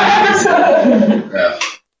 Yeah.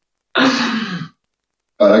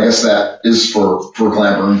 But I guess that is for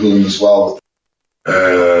Glamour and Gloom as well.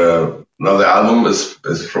 No, the album is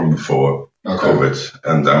from before COVID,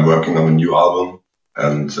 and I'm working on a new album,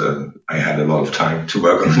 and I had a lot of time to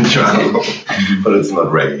work on the new album, but it's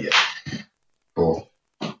not ready yet. Cool.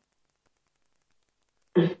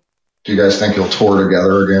 Do you guys think you'll tour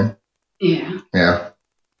together again? Yeah. Yeah.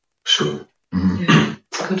 Sure. Mm-hmm. Yeah.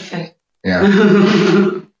 It's a good fact. Yeah.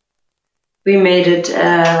 We made it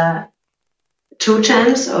 2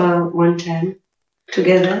 times or 1 time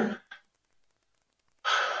together.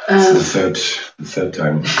 It's the third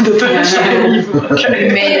time. We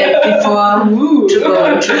made it before to go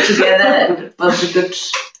on a trip together, and it was a good,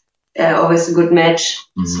 always a good match.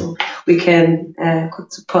 So we could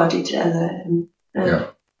support each other. And,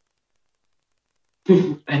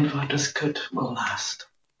 And what is good will last.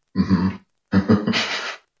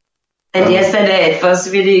 And yesterday it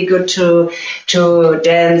was really good to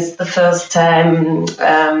dance the first time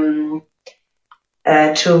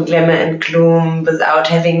to Glamour and Gloom without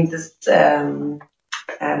having this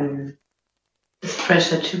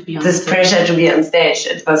pressure to be on pressure to be on stage.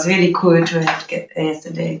 It was really cool to have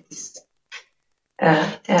yesterday.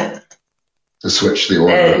 To switch the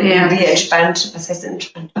order. Wie entspannt. Was heißt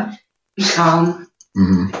entspannt? Calm.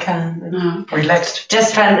 Calm. Relaxed.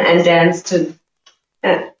 Just fun and dance to.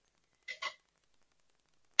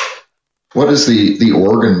 What is the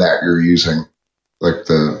organ that you're using, like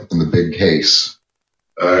in the big case?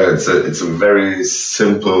 It's a very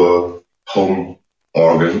simple home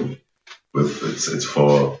organ.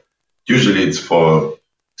 Usually it's for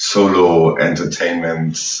solo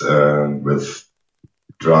entertainment with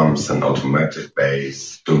drums and automatic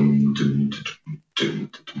bass. Dum, dum, dum, dum, dum,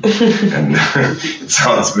 dum. And it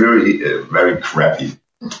sounds very crappy,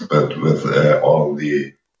 but with all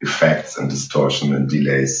the effects and distortion and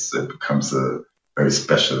delays, it becomes a very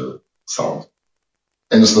special sound.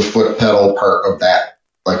 And is the foot pedal part of that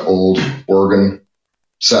like old organ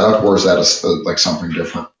setup, or is that like something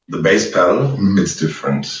different? The bass pedal, it's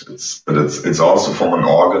different. It's also from an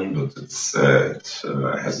organ, but it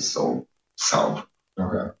has its own sound.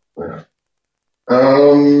 Okay. Yeah.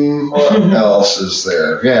 What else is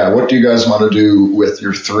there? Yeah. What do you guys want to do with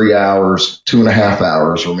your 2.5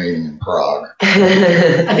 hours remaining in Prague?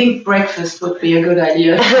 I think breakfast would be a good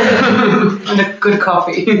idea. And a good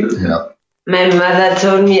coffee. Yeah. My mother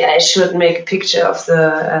told me I should make a picture of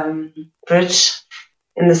the bridge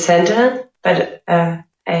in the center, but I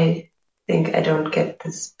think I don't get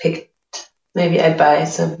this picked. Maybe I buy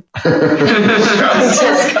some.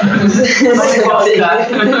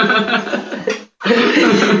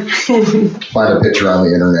 Find a picture on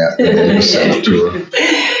the internet and just send it to her.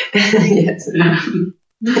 Yes.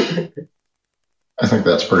 I think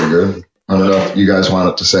that's pretty good. I don't know if you guys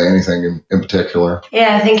wanted to say anything in particular.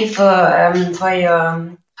 Yeah, thank you for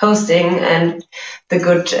your hosting and the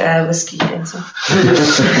good whiskey and so.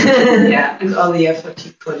 Yeah, and all the effort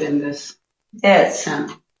you put in this. Yes.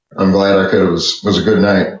 I'm glad I could. It was a good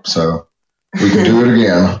night, so we can do it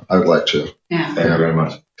again. I would like to. Yeah. Thank you very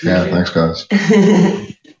much. Yeah, thanks, guys.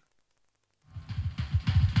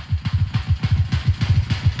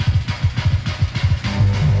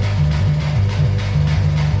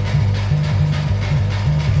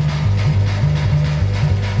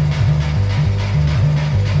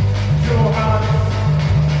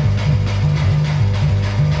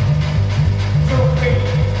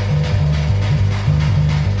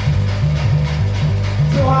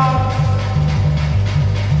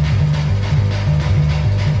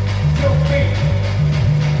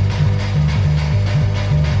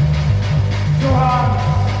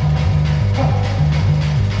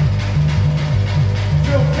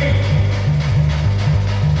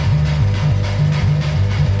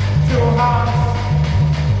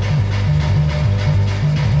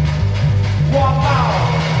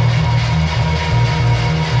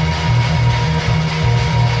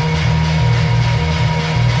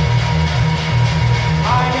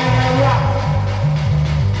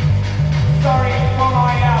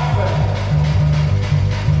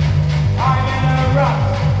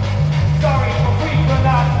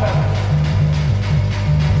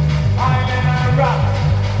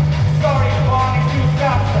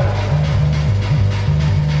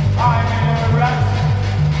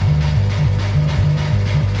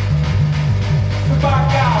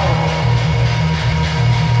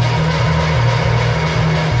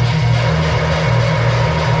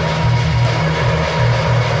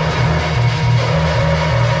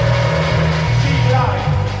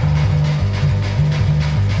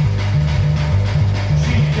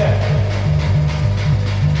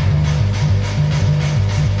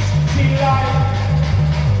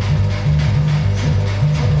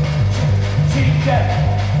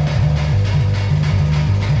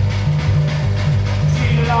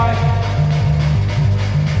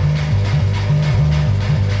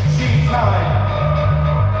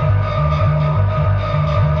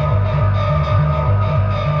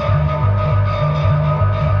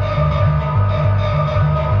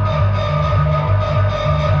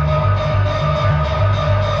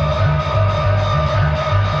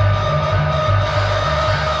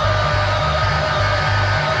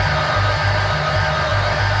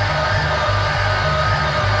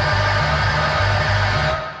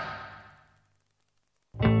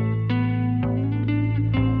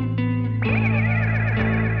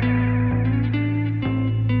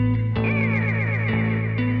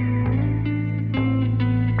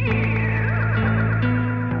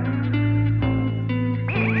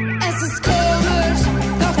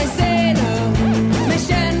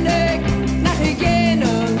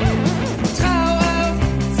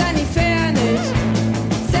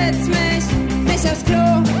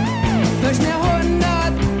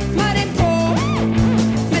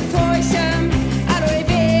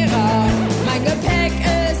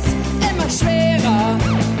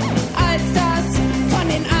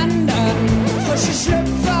 falsche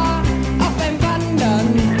Schlüpfer, auch beim Wandern.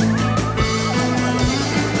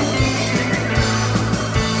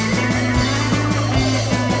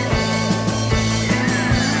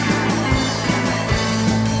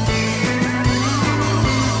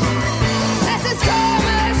 Es ist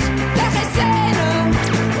komisch, doch ich sehne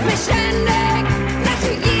mich ständig nach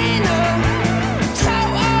Hygiene. Trau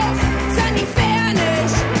auf, sanitär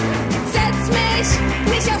nicht, setz mich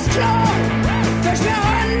nicht aufs Klo, wisch mir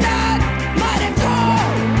 100 Mal den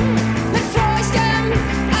Po.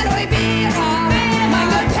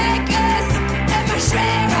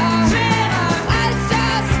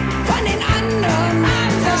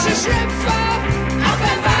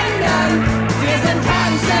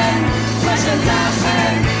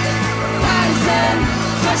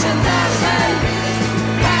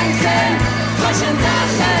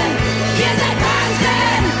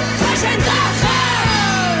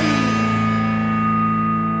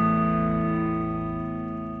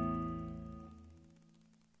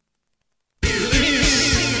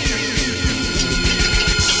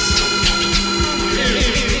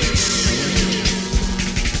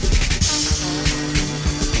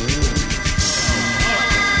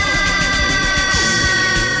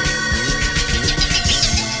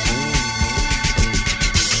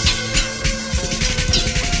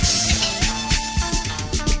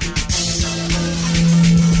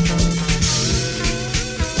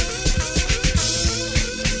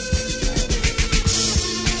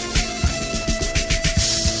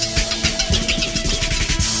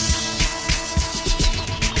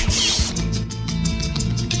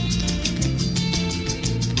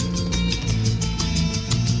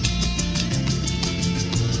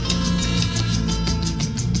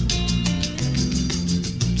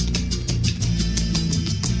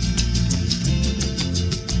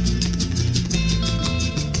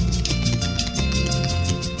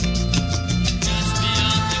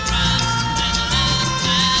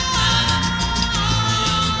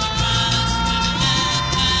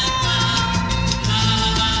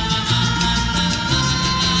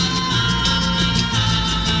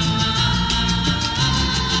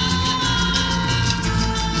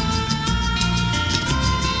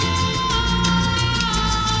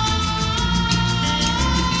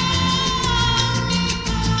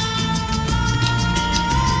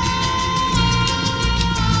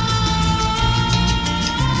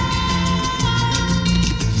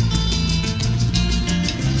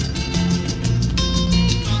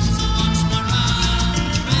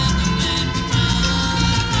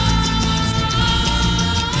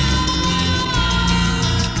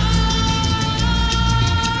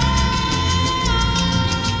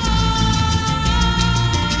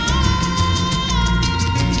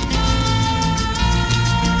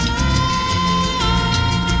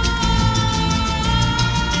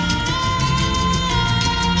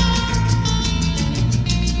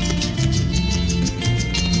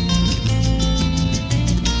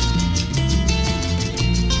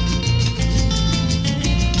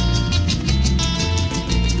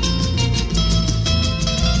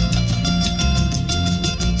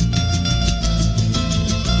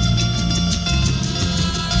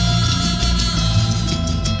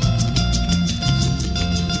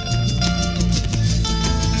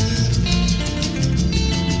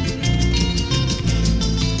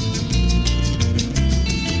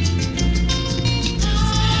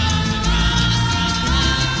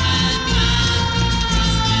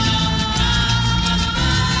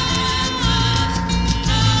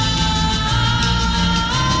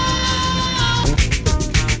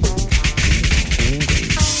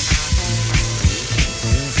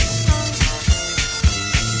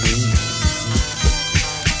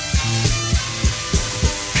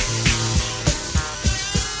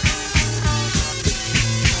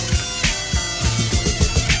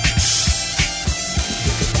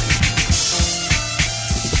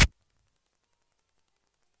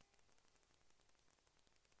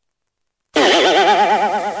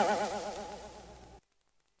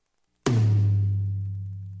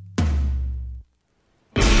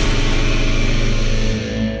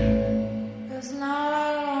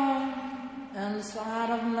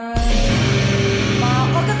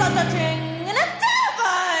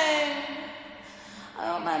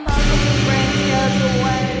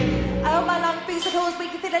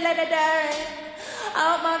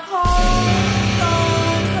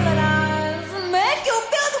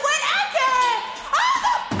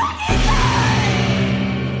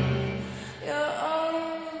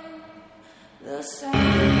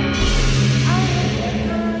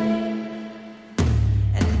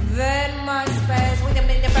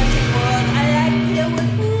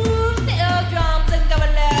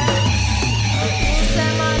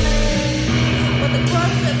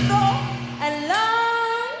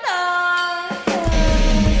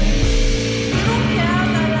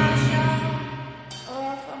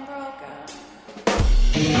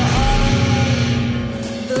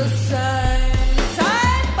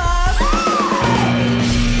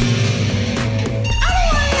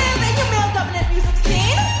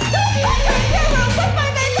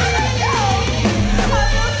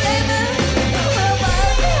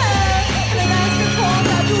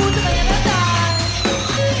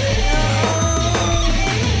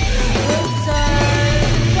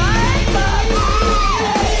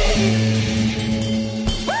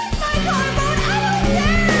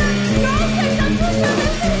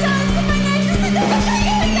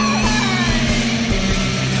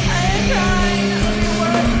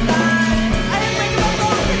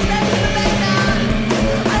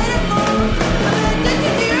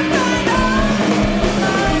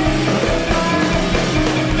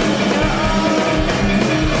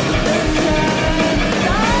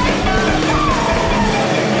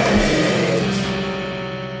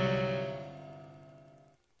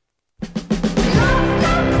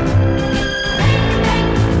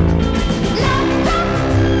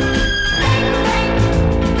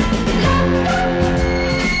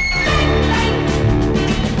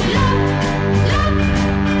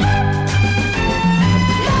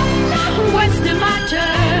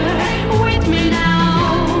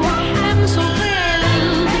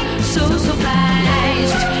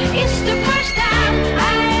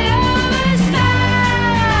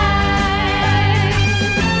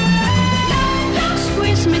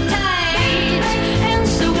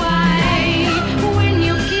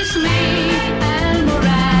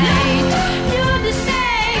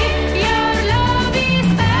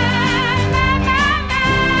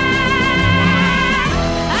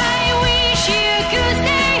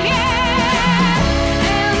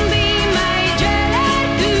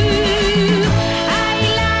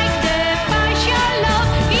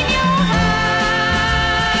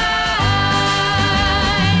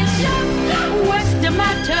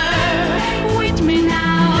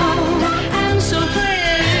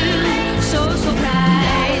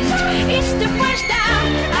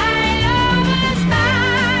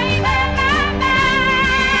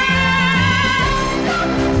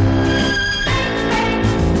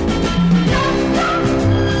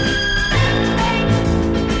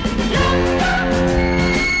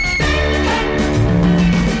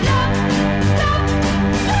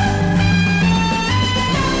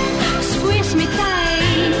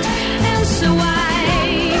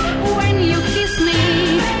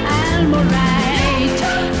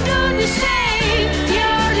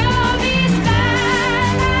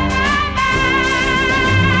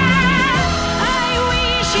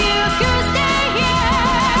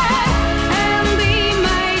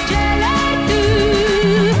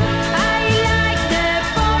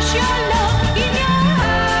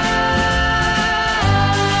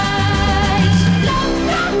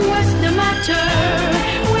 What's the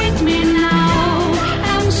matter with me now?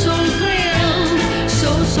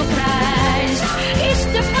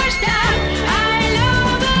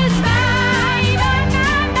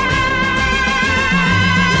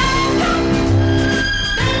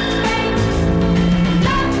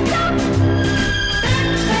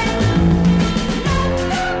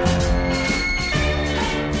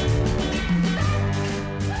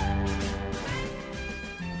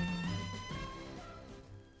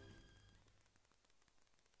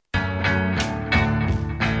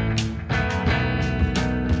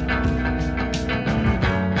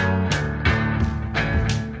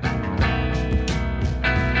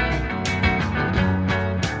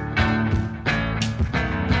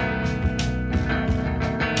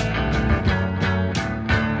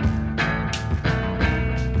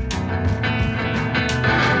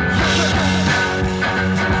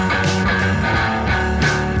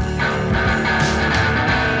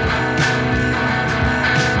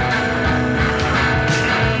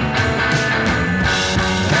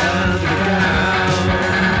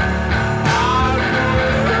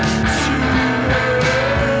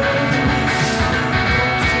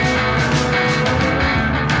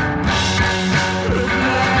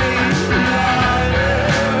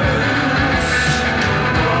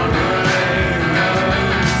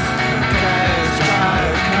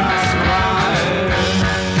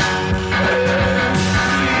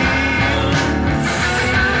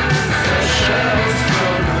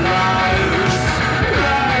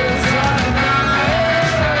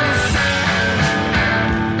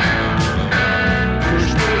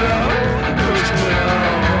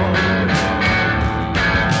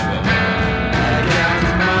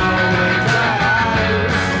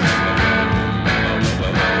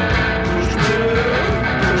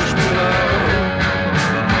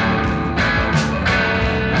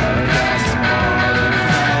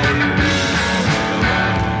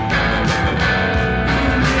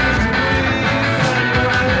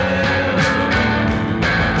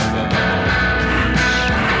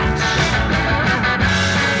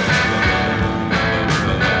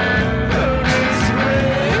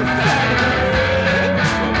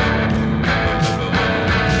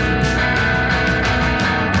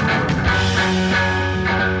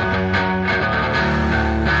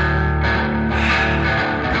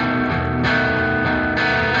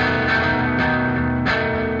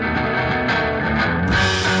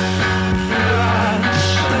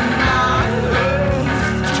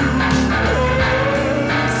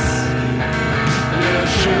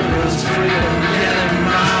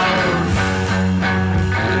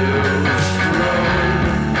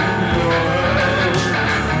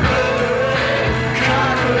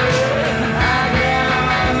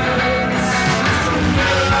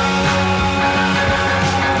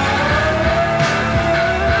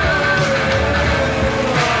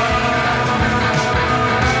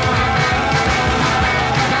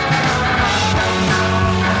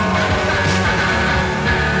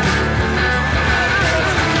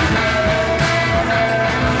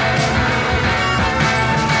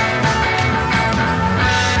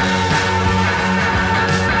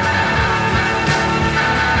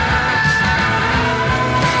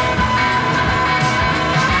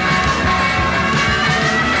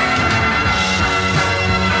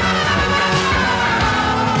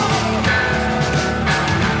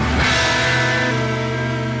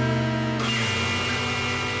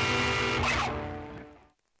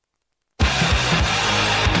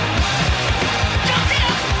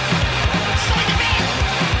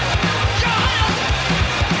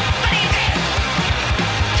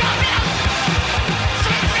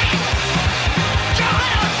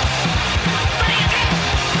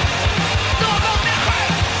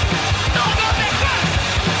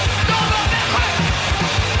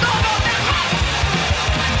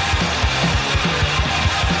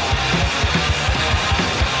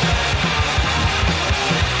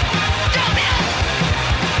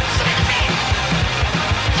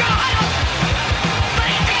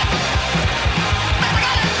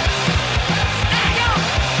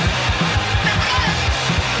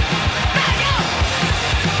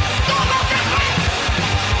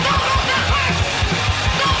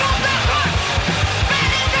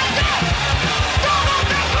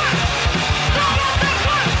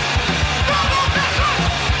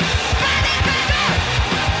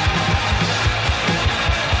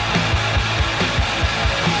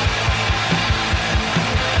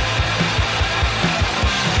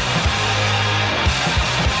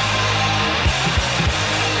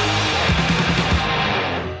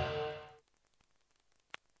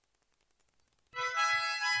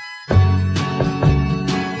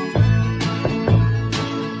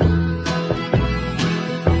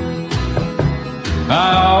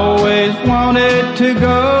 I always wanted to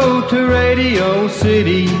go to Radio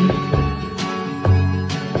City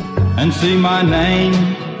and see my name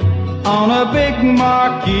on a big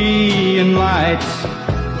marquee and lights.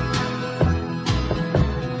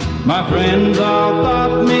 My friends all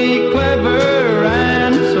thought me clever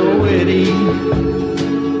and so witty,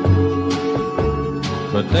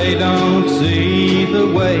 but they don't see the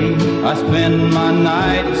way I spend my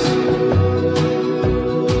nights.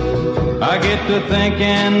 I get to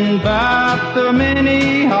thinking about the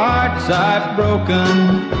many hearts I've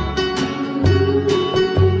broken.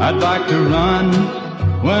 I'd like to run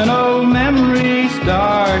when old memories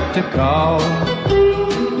start to call.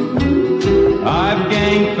 I've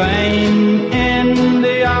gained fame in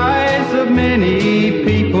the eyes of many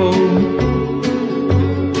people,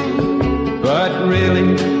 but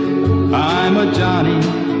really I'm a Johnny,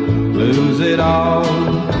 lose it all.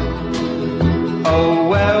 Oh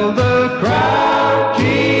well, the crowd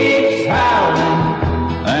keeps howling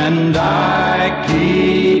and I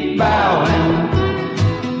keep bowing.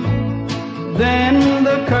 Then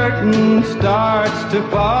the curtain starts to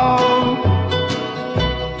fall.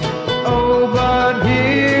 Oh, but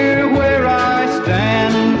here where I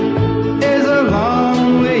stand is a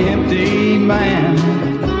lonely, empty man.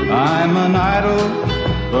 I'm an idol,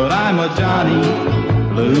 but I'm a Johnny,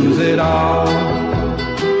 lose it all.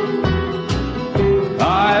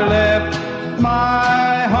 I left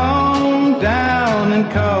my home down in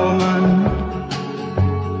Coleman.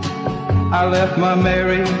 I left my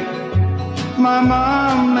Mary, my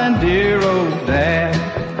mom and dear old dad.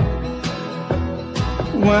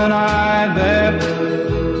 When I left,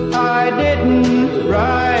 I didn't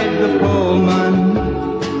ride the Pullman,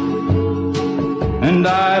 and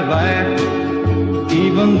I laughed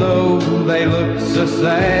even though they looked so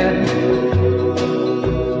sad.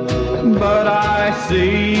 But I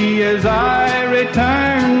see as I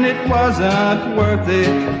return it wasn't worth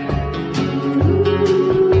it.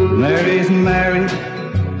 Mary's married,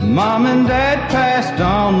 Mom and Dad passed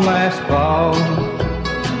on last fall.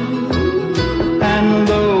 And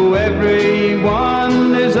though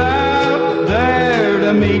everyone is out there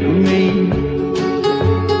to meet me,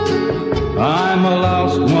 I'm a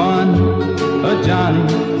lost one, a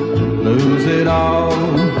Johnny, lose it all.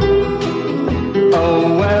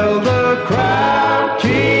 Oh well, the crowd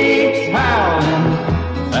keeps howling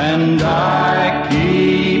and I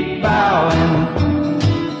keep bowing.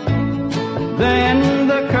 Then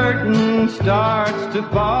the curtain starts to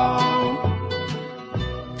fall.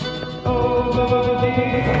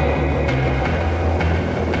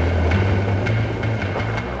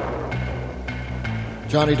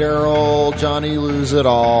 Johnny Darrell, Johnny Lose It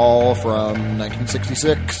All from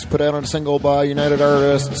 1966, put out on a single by United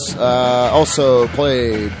Artists. Also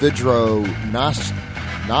played Vidro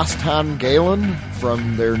Nastan Galen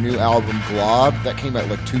from their new album Glod. That came out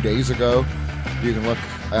like 2 days ago. You can look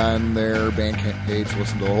on their Bandcamp page,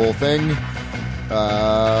 listen to the whole thing.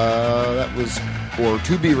 That was, or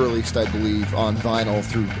to be released, I believe, on vinyl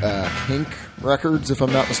through Kink Records, if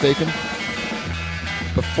I'm not mistaken.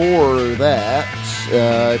 Before that,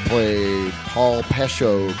 I played Paul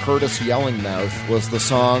Pescio, Curtis Yellingmouth was the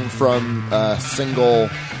song from a single,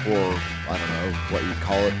 or I don't know what you'd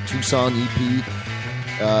call it, 2-song EP.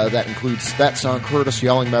 That includes that song, Curtis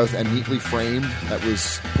Yellingmouth, and Neatly Framed. That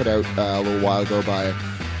was put out a little while ago by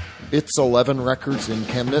It's 11 Records in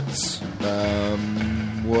Chemnitz.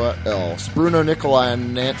 What else? Bruno Nicolai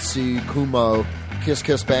and Nancy Kumo, Kiss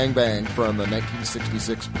Kiss Bang Bang from the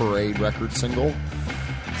 1966 Parade record single.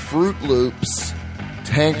 Fruit Loops,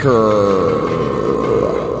 Tanker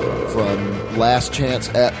from Last Chance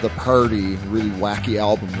at the Party, really wacky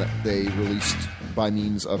album that they released by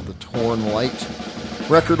means of the Torn Light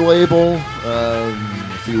record label a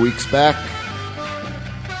few weeks back.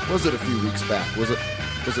 Was it a few weeks back? Was it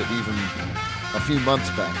even a few months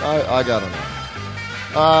back? I gotta know.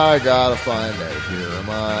 I gotta find out here.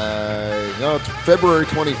 No, it's February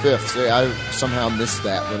 25th. See, I somehow missed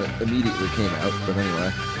that when it immediately came out. But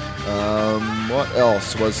anyway, what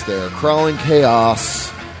else was there? Crawling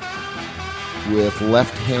Chaos with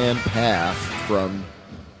Left Hand Path from,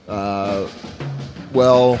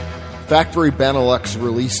 Factory Benelux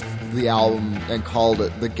released the album and called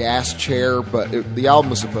it The Gas Chair, but the album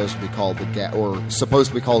was supposed to be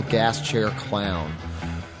called Gas Chair Clown.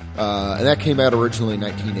 And that came out originally in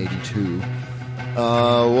 1982.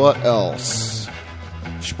 What else?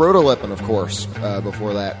 Sprotolippen, of course,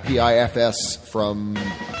 before that. PIFS from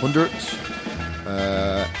 100.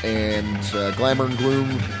 And Glamour and Gloom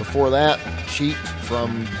before that. Cheat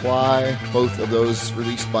from Ply. Both of those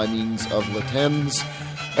released by means of Latens.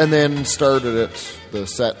 And then started it, the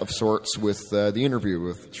set of sorts, with the interview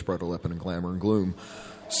with Sprutterlippen and Glamour and Gloom.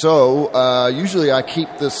 So, usually I keep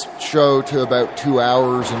this show to about 2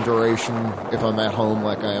 hours in duration if I'm at home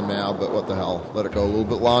like I am now, but what the hell, let it go a little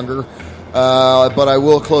bit longer. But I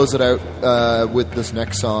will close it out with this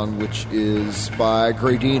next song, which is by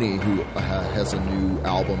Gradini, who has a new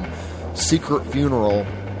album, Secret Funeral,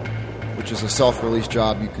 which is a self-release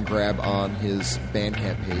job you can grab on his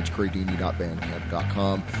Bandcamp page,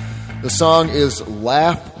 gradini.bandcamp.com. The song is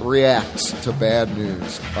Laugh Reacts to Bad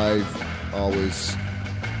News. I've always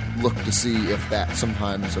looked to see if that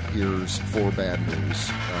sometimes appears for bad news.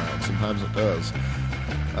 Sometimes it does.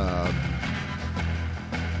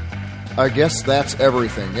 I guess that's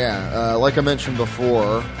everything, yeah. Like I mentioned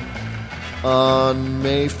before, on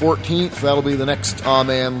May 14th, that'll be the next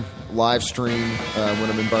Amen live stream when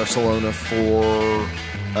I'm in Barcelona for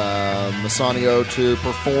Massanio to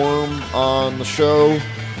perform on the show.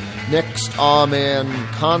 Next Amen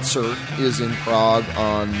concert is in Prague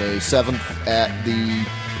on May 7th at the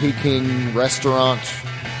Peking restaurant,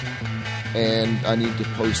 and I need to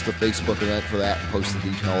post the Facebook event for that, post the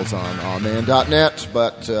details on amen.net,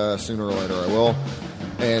 but sooner or later I will.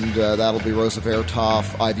 And that'll be Rosa Vertov,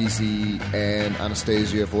 IVZ, and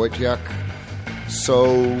Anastasia Wojciak.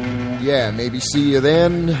 So, yeah, maybe see you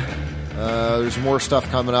then. There's more stuff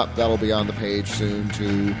coming up. That'll be on the page soon,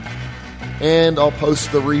 too. And I'll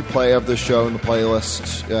post the replay of the show in the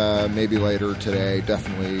playlist maybe later today,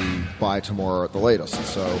 definitely by tomorrow at the latest.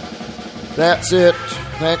 So, that's it.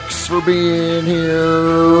 Thanks for being here.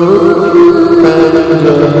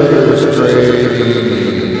 And, great.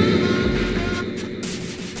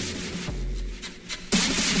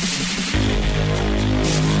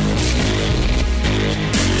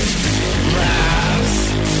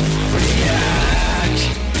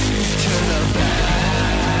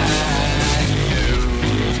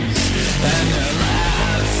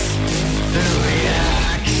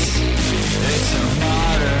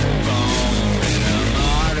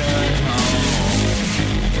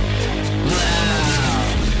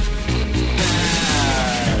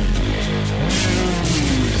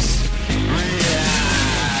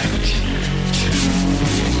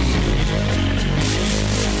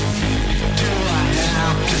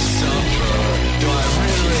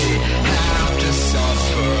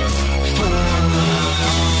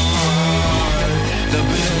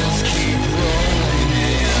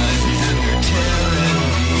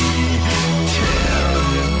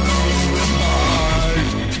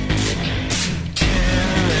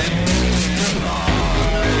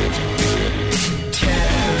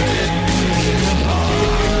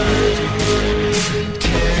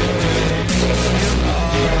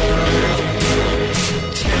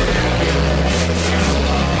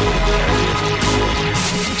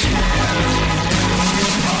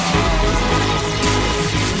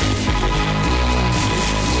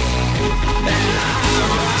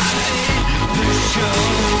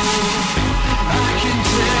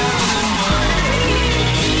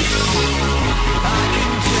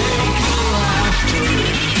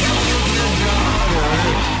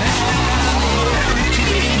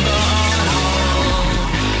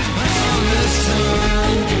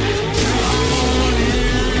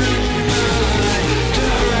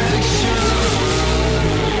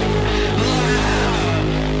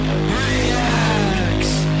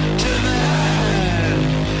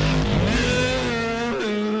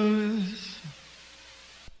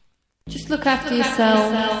 Look after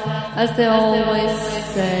yourself, as they always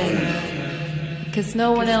say, because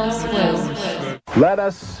no one else will. Let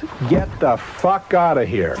us get the fuck out of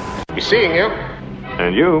here. Be seeing you.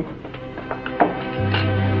 And you.